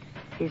Howgate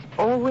is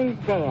always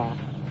there.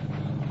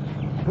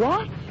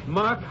 What?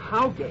 Mark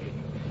Howgate?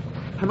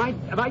 Am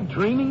I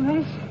dreaming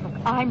this? Look,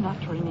 I'm not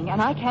dreaming,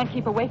 and I can't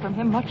keep away from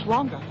him much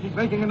longer. He's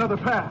making another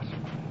pass.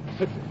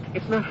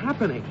 It's not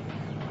happening.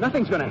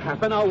 Nothing's going to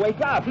happen. I'll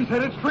wake up. He's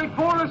headed straight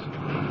for us.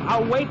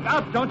 I'll wake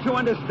up. Don't you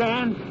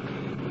understand?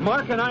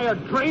 Mark and I are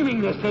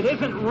dreaming this. It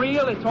isn't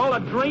real. It's all a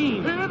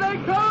dream. Here they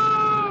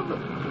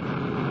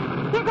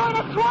come! They're going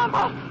to swamp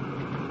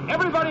us!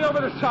 Everybody over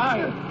the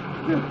side.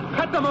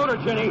 Cut the motor,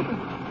 Ginny.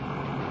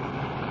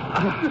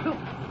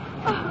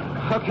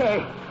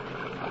 Okay.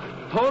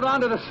 Hold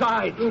on to the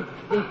sides.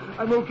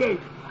 I'm okay.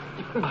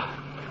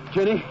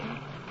 Ginny?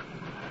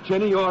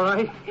 Ginny, you all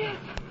right? Yes.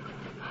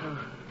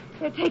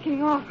 They're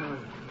taking off.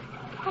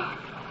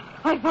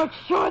 I felt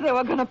sure they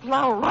were going to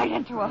plow right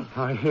into us.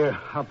 All right, here.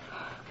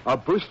 I'll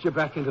boost you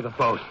back into the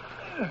boat.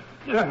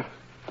 There.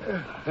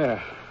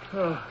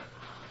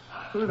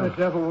 Who the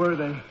devil were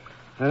they?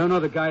 I don't know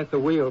the guy at the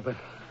wheel, but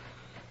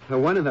the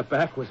one in the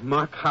back was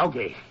Mark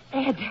Howgate.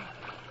 Ed,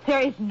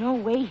 there is no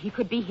way he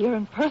could be here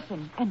in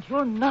person, and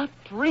you're not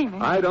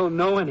dreaming. I don't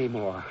know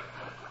anymore.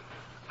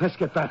 Let's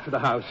get back to the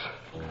house.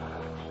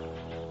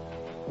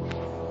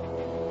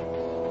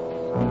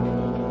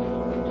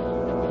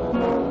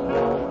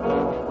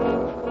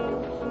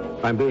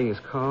 I'm being as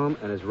calm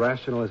and as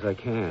rational as I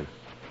can.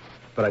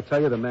 But I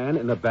tell you, the man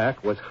in the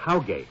back was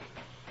Howgate.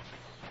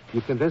 You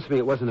convinced me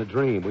it wasn't a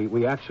dream.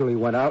 We actually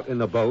went out in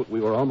the boat.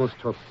 We were almost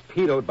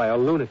torpedoed by a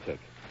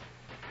lunatic.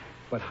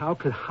 But how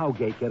could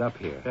Howgate get up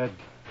here? Ed,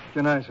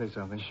 can I say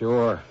something?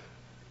 Sure.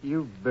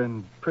 You've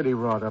been pretty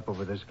wrought up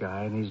over this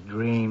guy and his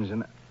dreams,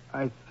 and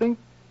I think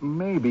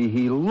maybe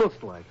he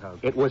looked like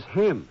Howgate. It was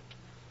him.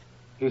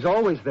 He's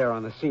always there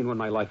on the scene when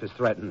my life is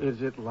threatened.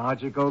 Is it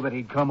logical that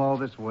he'd come all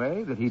this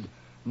way? That he'd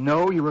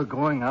know you were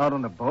going out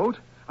on a boat?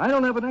 I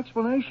don't have an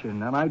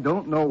explanation, and I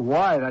don't know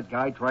why that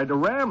guy tried to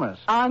ram us.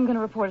 I'm going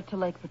to report it to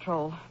Lake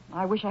Patrol.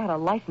 I wish I had a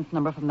license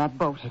number from that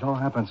boat. It all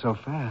happened so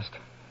fast.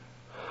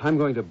 I'm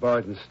going to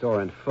Barden's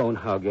store and phone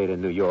Howgate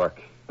in New York.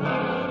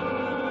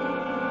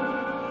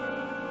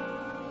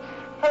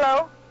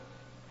 Hello?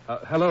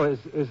 Hello,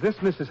 is this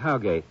Mrs.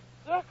 Howgate?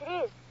 Yes,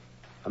 it is.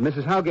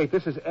 Mrs. Howgate,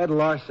 this is Ed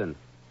Larson.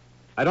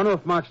 I don't know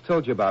if Mark's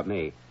told you about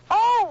me.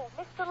 Oh,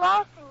 Mr.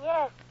 Larson,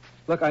 yes.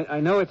 Look, I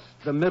know it's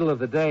the middle of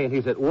the day and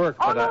he's at work,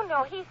 Oh, but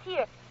no, he's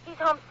here. He's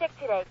homesick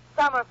today.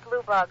 Summer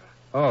flu bug.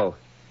 Oh.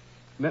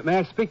 May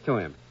I speak to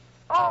him?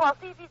 Oh, I'll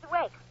see if he's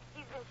awake.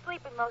 He's been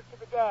sleeping most of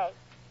the day.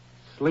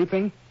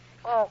 Sleeping?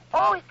 Oh,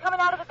 he's coming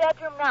out of the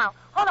bedroom now.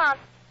 Hold on.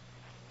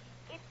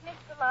 It's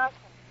Mr. Larson.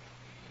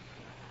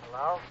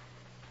 Hello?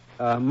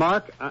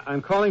 Mark,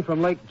 I'm calling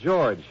from Lake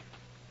George.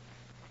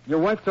 Your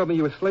wife told me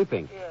you were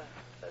sleeping. Yeah,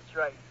 that's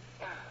right.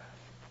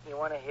 You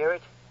want to hear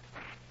it?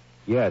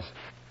 Yes.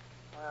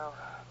 Well,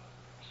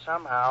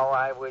 somehow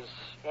I was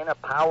in a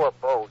power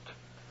boat.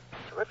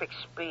 Terrific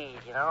speed,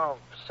 you know.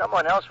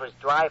 Someone else was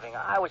driving.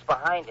 I was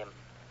behind him.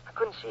 I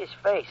couldn't see his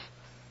face.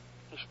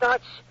 He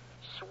starts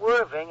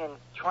swerving and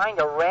trying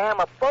to ram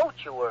a boat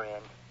you were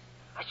in.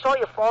 I saw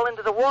you fall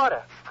into the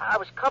water. I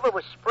was covered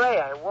with spray.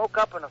 I woke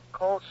up in a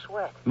cold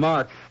sweat.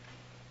 Mark,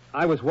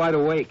 I was wide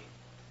awake.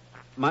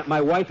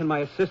 My wife and my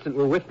assistant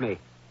were with me.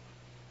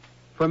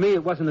 For me,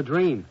 it wasn't a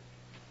dream.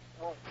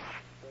 Well,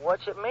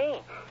 what's it mean?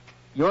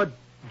 Your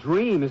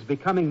dream is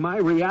becoming my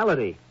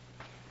reality.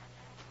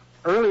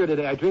 Earlier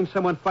today, I dreamed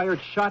someone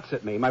fired shots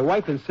at me. My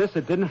wife insists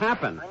it didn't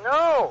happen. I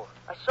know.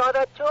 I saw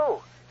that,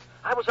 too.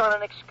 I was on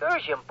an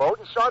excursion boat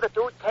and saw the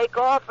dude take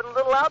off in a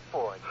little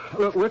outboard.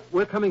 Look,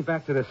 we're coming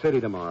back to the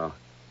city tomorrow.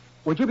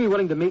 Would you be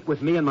willing to meet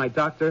with me and my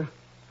doctor?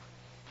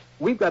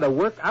 We've got to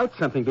work out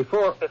something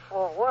before...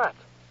 Before what?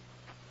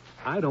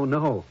 I don't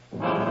know.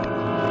 Well,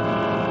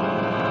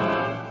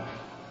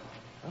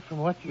 from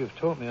what you've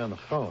told me on the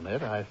phone,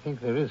 Ed, I think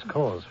there is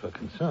cause for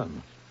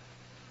concern.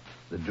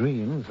 The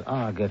dreams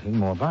are getting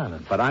more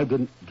violent. But I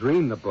didn't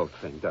dream the boat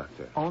thing,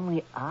 Doctor.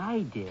 Only I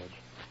did.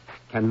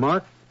 Can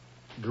Mark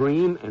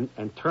dream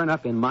and turn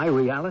up in my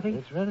reality?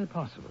 It's very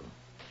possible.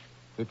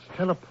 It's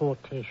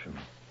teleportation.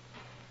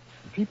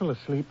 People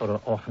asleep or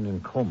are often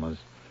in comas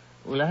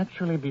will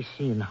actually be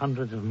seen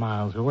hundreds of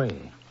miles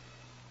away.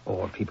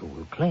 Or people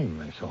will claim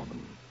they saw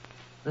them.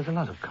 There's a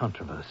lot of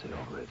controversy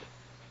over it.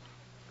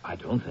 I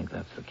don't think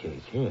that's the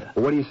case here.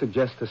 Well, what do you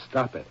suggest to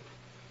stop it?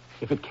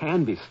 If it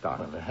can be stopped.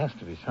 Well, there has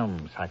to be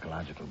some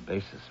psychological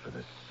basis for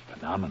this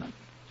phenomenon.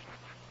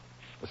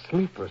 The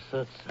Sleep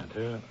Research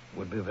Center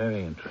would be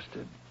very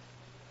interested.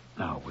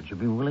 Now, would you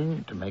be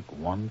willing to make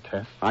one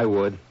test? I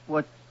would.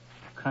 What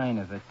kind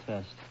of a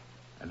test?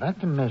 I'd like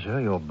to measure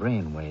your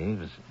brain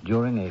waves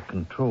during a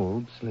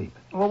controlled sleep.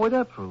 What would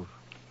that prove?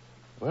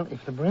 Well,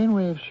 if the brain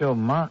waves show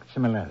marked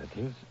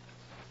similarities,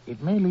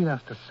 it may lead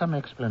us to some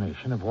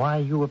explanation of why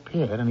you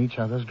appear in each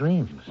other's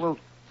dreams. Well,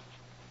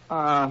 if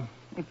I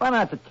don't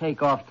have to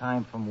take off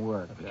time from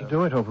work... If you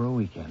do it over a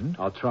weekend...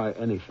 I'll try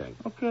anything.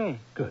 Okay.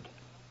 Good.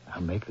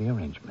 I'll make the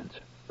arrangements.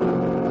 Now,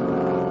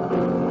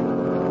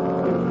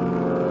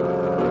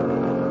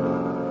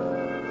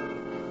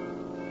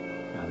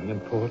 the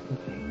important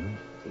thing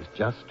is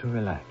just to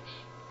relax.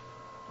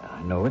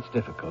 I know it's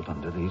difficult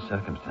under these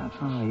circumstances.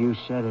 Oh, you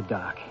said it,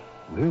 Doc.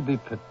 We'll be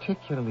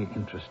particularly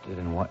interested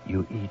in what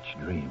you each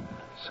dream.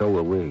 So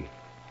will we.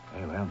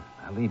 Very well.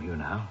 I'll leave you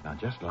now. Now,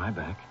 just lie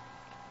back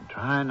and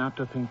try not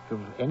to think of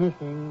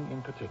anything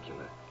in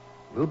particular.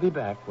 We'll be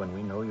back when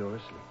we know you're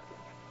asleep.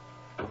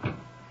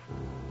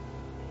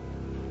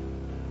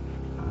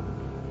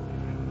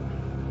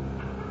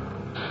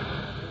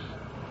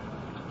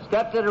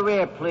 Step to the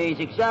rear,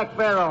 please. Exact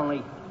fare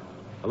only.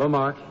 Hello,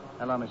 Mark.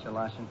 Hello, Mr.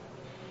 Larson.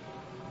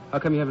 How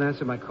come you haven't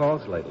answered my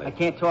calls lately? I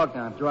can't talk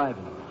now. I'm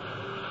driving.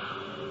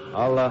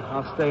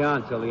 I'll stay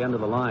on till the end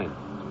of the line.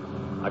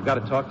 I've got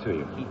to talk to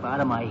you. Keep out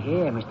of my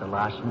hair, Mr.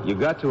 Larson. You've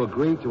got to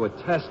agree to a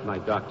test my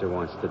doctor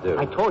wants to do.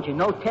 I told you,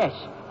 no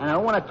tests. And I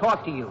don't want to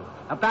talk to you.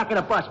 Now, back in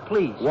the bus,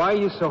 please. Why are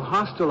you so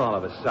hostile all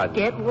of a sudden?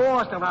 Get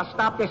lost, or I'll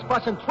stop this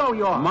bus and throw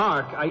you off.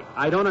 Mark,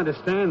 I don't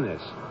understand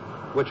this.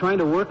 We're trying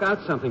to work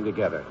out something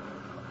together.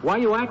 Why are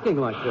you acting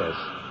like this?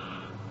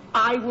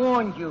 I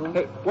warned you.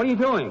 Hey, what are you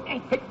doing?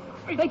 Hey,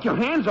 take your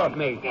hands off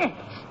me.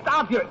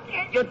 Stop. You're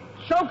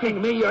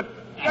choking me. You're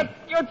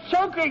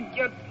choking.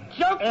 You're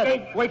choking.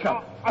 Ed, wake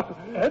up.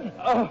 Ed?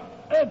 Oh,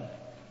 Ed.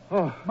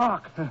 Oh,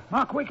 Mark.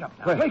 Mark, wake up.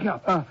 Now. Wake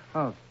up.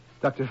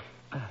 Dr.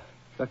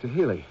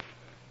 Healy.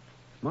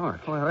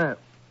 Mark. Well,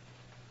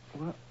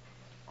 I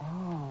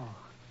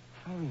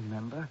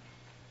remember.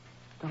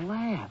 The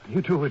lab.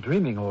 You two were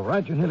dreaming, all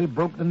right. You nearly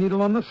broke the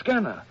needle on the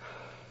scanner.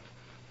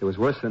 It was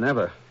worse than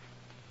ever.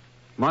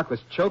 Mark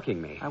was choking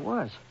me. I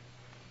was.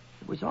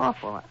 It was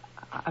awful.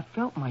 I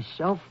felt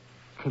myself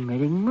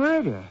committing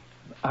murder.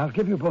 I'll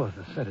give you both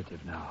a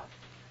sedative now.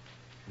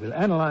 We'll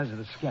analyze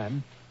the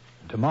scan.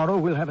 And tomorrow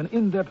we'll have an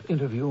in-depth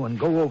interview and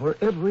go over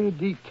every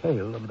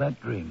detail of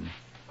that dream.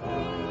 I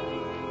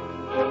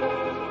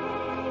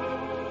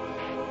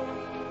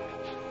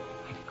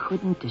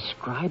couldn't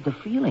describe the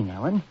feeling,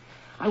 Ellen.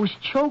 I was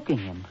choking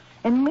him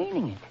and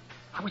meaning it.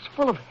 I was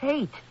full of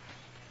hate.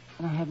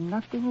 And I have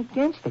nothing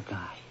against the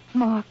guy.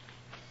 Mark,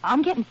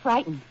 I'm getting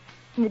frightened.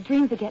 And the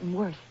dreams are getting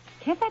worse.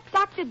 Can't that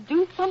doctor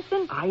do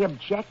something? I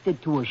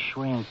objected to a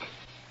shrink.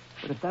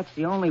 But if that's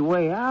the only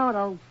way out,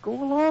 I'll go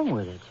along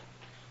with it.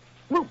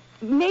 Well,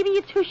 maybe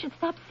you two should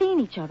stop seeing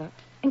each other.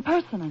 In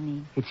person, I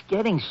mean. It's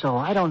getting so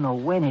I don't know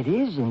when it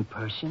is in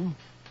person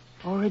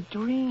or a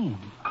dream.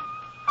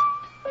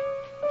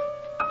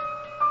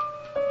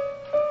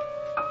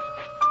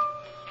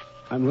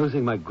 I'm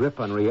losing my grip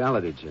on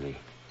reality, Ginny.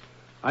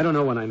 I don't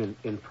know when I'm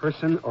in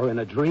person or in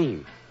a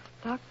dream.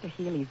 Dr.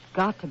 Healy's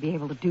got to be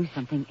able to do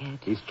something, Ed.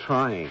 He's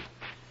trying.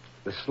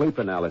 The sleep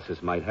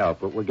analysis might help,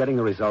 but we're getting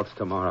the results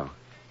tomorrow.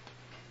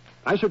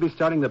 I should be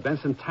starting the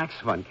Benson tax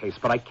fund case,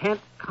 but I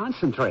can't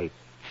concentrate.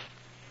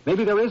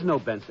 Maybe there is no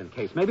Benson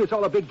case. Maybe it's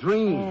all a big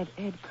dream.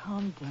 Ed,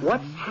 calm down.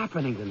 What's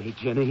happening to me,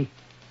 Ginny?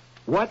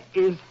 What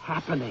is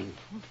happening?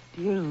 Oh,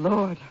 dear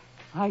Lord,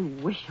 I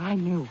wish I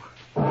knew.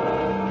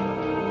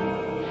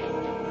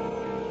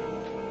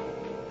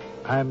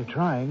 I'm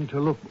trying to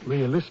look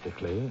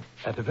realistically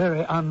at a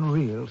very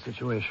unreal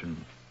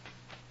situation.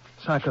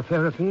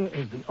 Psychotherapy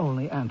is the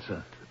only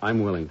answer.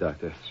 I'm willing,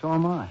 Doctor. So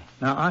am I.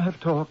 Now, I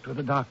have talked with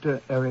the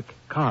Dr. Eric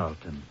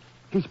Carlton.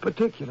 He's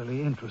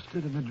particularly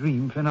interested in the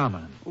dream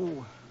phenomenon.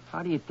 Oh,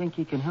 how do you think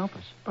he can help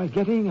us? By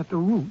getting at the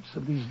roots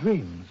of these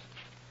dreams.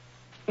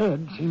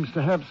 Ed seems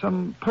to have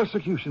some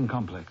persecution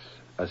complex.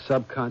 A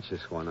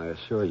subconscious one, I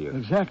assure you.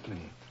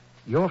 Exactly.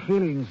 Your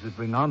feelings that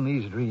bring on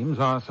these dreams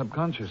are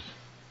subconscious.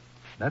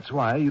 That's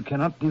why you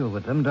cannot deal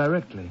with them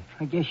directly.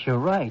 I guess you're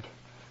right.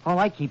 All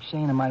I keep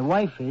saying to my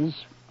wife is,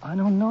 I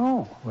don't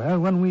know. Well,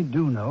 when we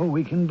do know,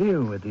 we can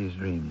deal with these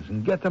dreams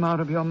and get them out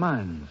of your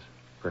minds.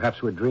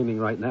 Perhaps we're dreaming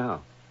right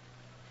now.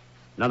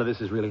 None of this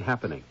is really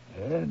happening.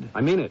 Ed? I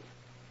mean it.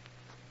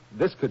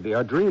 This could be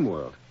our dream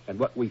world, and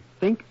what we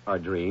think are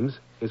dreams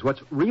is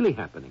what's really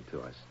happening to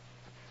us.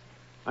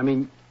 I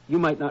mean, you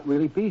might not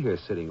really be here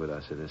sitting with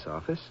us in this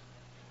office.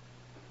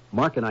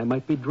 Mark and I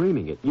might be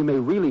dreaming it. You may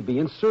really be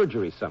in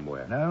surgery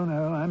somewhere. No,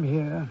 I'm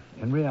here,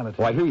 in reality.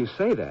 Oh, I hear you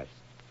say that.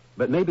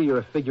 But maybe you're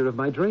a figure of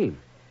my dream.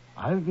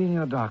 I've been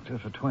your doctor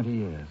for 20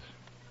 years.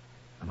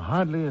 I'm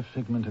hardly a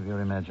figment of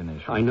your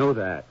imagination. I know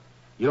that.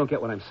 You don't get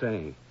what I'm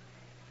saying.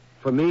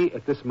 For me,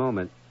 at this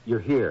moment, you're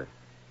here.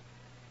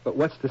 But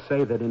what's to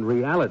say that in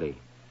reality,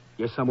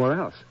 you're somewhere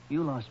else?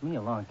 You lost me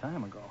a long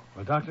time ago.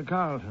 Well, Dr.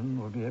 Carlton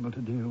will be able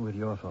to deal with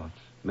your thoughts.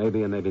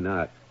 Maybe and maybe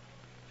not.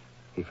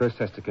 He first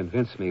has to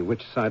convince me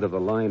which side of the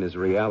line is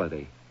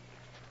reality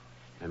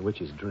and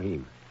which is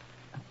dream.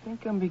 I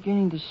think I'm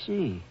beginning to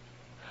see.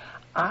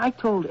 I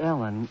told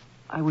Ellen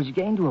I was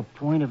getting to a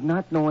point of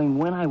not knowing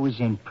when I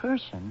was in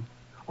person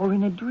or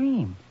in a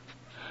dream.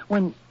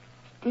 When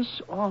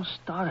this all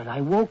started, I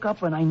woke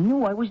up and I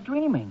knew I was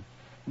dreaming.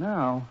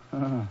 Now,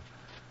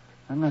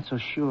 I'm not so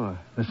sure.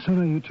 The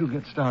sooner you two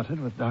get started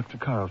with Dr.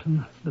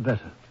 Carlton, the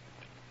better.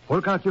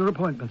 Work out your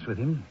appointments with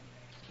him.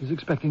 He's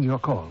expecting your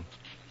call.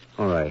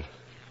 All right.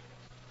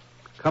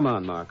 Come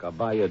on, Mark. I'll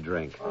buy you a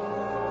drink.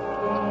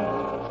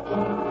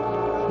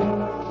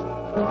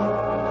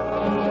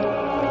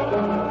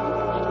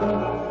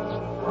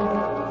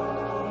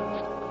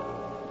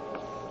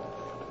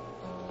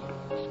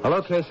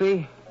 Hello,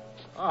 Casey.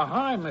 Oh,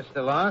 hi,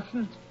 Mr.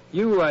 Larson.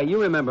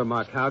 You remember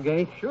Mark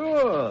Howgate?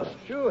 Sure.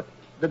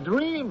 The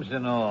dreams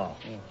and all.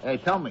 Hey,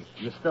 tell me,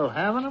 you still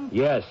having them?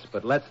 Yes,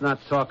 but let's not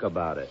talk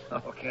about it.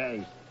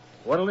 Okay.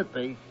 What'll it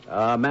be?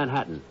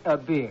 Manhattan. A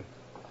beer.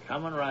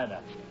 Coming right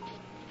up.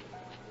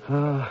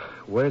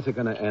 Where's it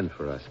going to end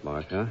for us,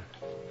 Mark, huh?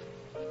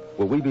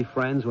 Will we be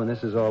friends when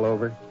this is all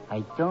over?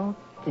 I don't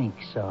think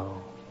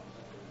so.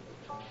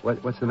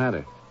 What's the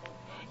matter?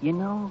 You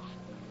know,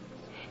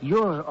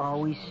 you're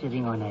always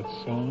sitting on that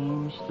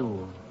same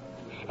stool.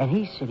 And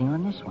he's sitting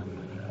on this one,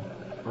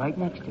 right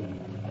next to you.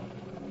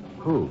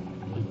 Who?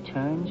 He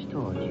turns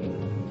towards you.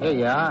 Here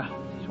you are.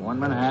 It's one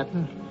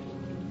Manhattan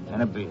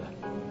and a beer.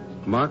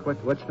 Mark,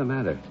 what's the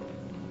matter?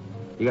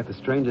 You got the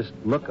strangest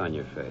look on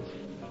your face.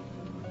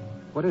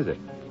 What is it?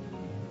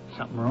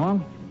 Something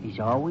wrong? He's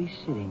always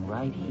sitting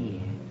right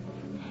here.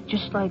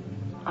 Just like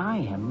I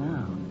am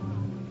now.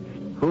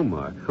 Who,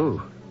 Mark?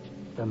 Who?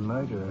 The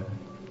murderer.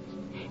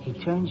 He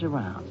turns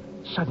around,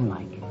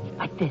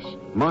 sudden-like this.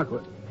 Mark,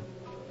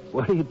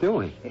 what are you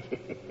doing?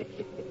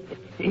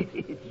 He's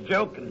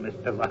joking,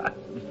 Mr.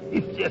 Larson.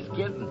 He's just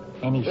kidding.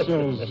 And he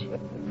says,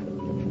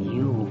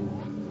 you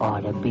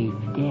ought to be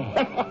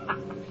dead.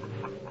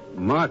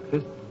 Mark,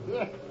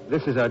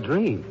 this is our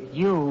dream.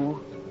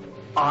 You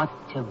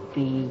ought to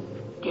be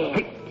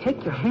dead.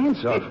 Take your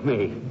hands off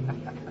me.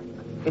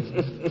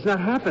 It's not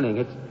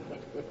happening.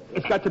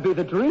 It's got to be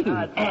the dream.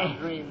 It's a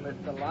dream,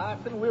 Mr.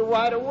 Larson. We're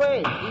wide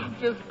awake. He's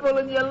just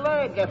pulling your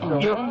leg. That's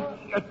all.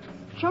 You're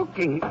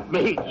choking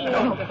me.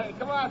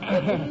 Come on,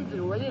 take it easy,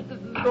 will you? This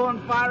is going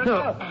far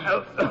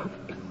enough.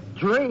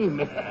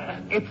 Dream.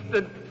 It's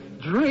the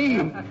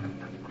dream.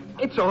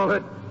 It's all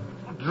a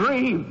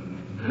dream.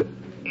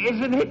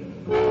 Isn't it?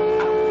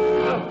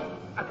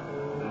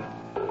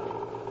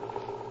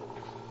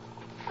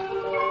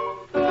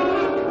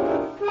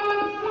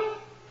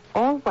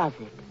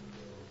 was it?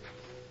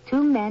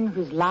 Two men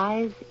whose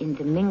lives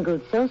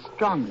intermingled so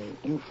strongly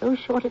in so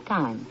short a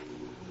time.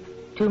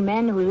 Two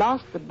men who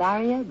lost the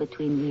barrier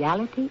between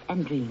reality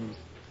and dreams.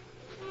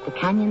 The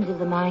canyons of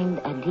the mind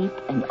are deep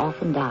and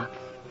often dark.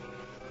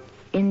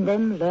 In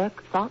them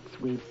lurk thoughts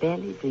we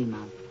barely dream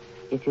of.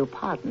 If you'll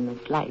pardon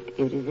the slight,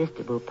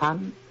 irresistible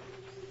pun.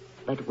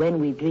 But when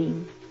we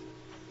dream,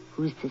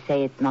 who's to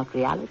say it's not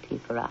reality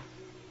for us?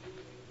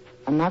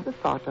 Another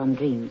thought on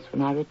dreams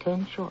when I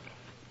return shortly.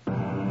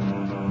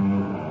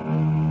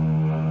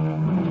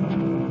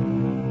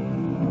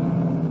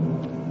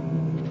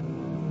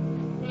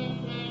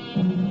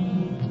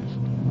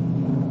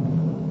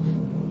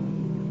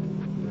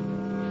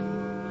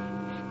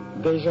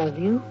 Déjà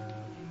vu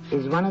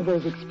is one of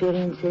those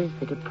experiences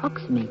that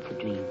approximates a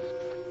dream.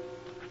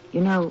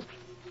 You know,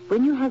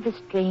 when you have the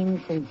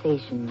strange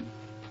sensation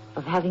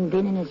of having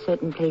been in a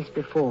certain place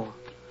before,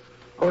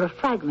 or a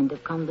fragment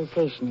of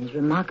conversation is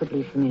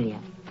remarkably familiar,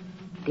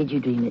 did you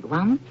dream it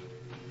once,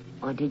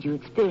 or did you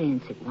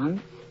experience it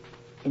once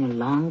in a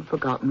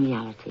long-forgotten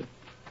reality?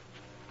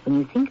 When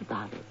you think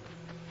about it,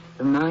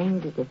 the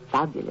mind is a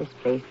fabulous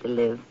place to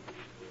live.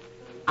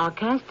 Our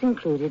cast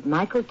included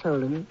Michael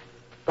Tolan,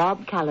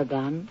 Bob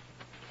Caliban,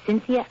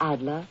 Cynthia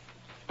Adler,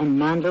 and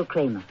Mandel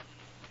Kramer.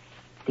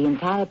 The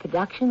entire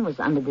production was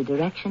under the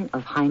direction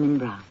of Himan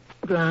Brown.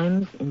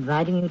 Grimes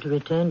inviting you to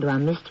return to our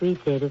Mystery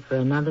Theater for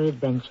another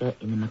adventure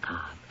in the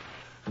macabre.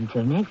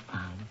 Until next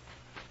time,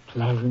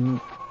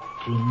 pleasant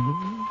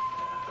dreams.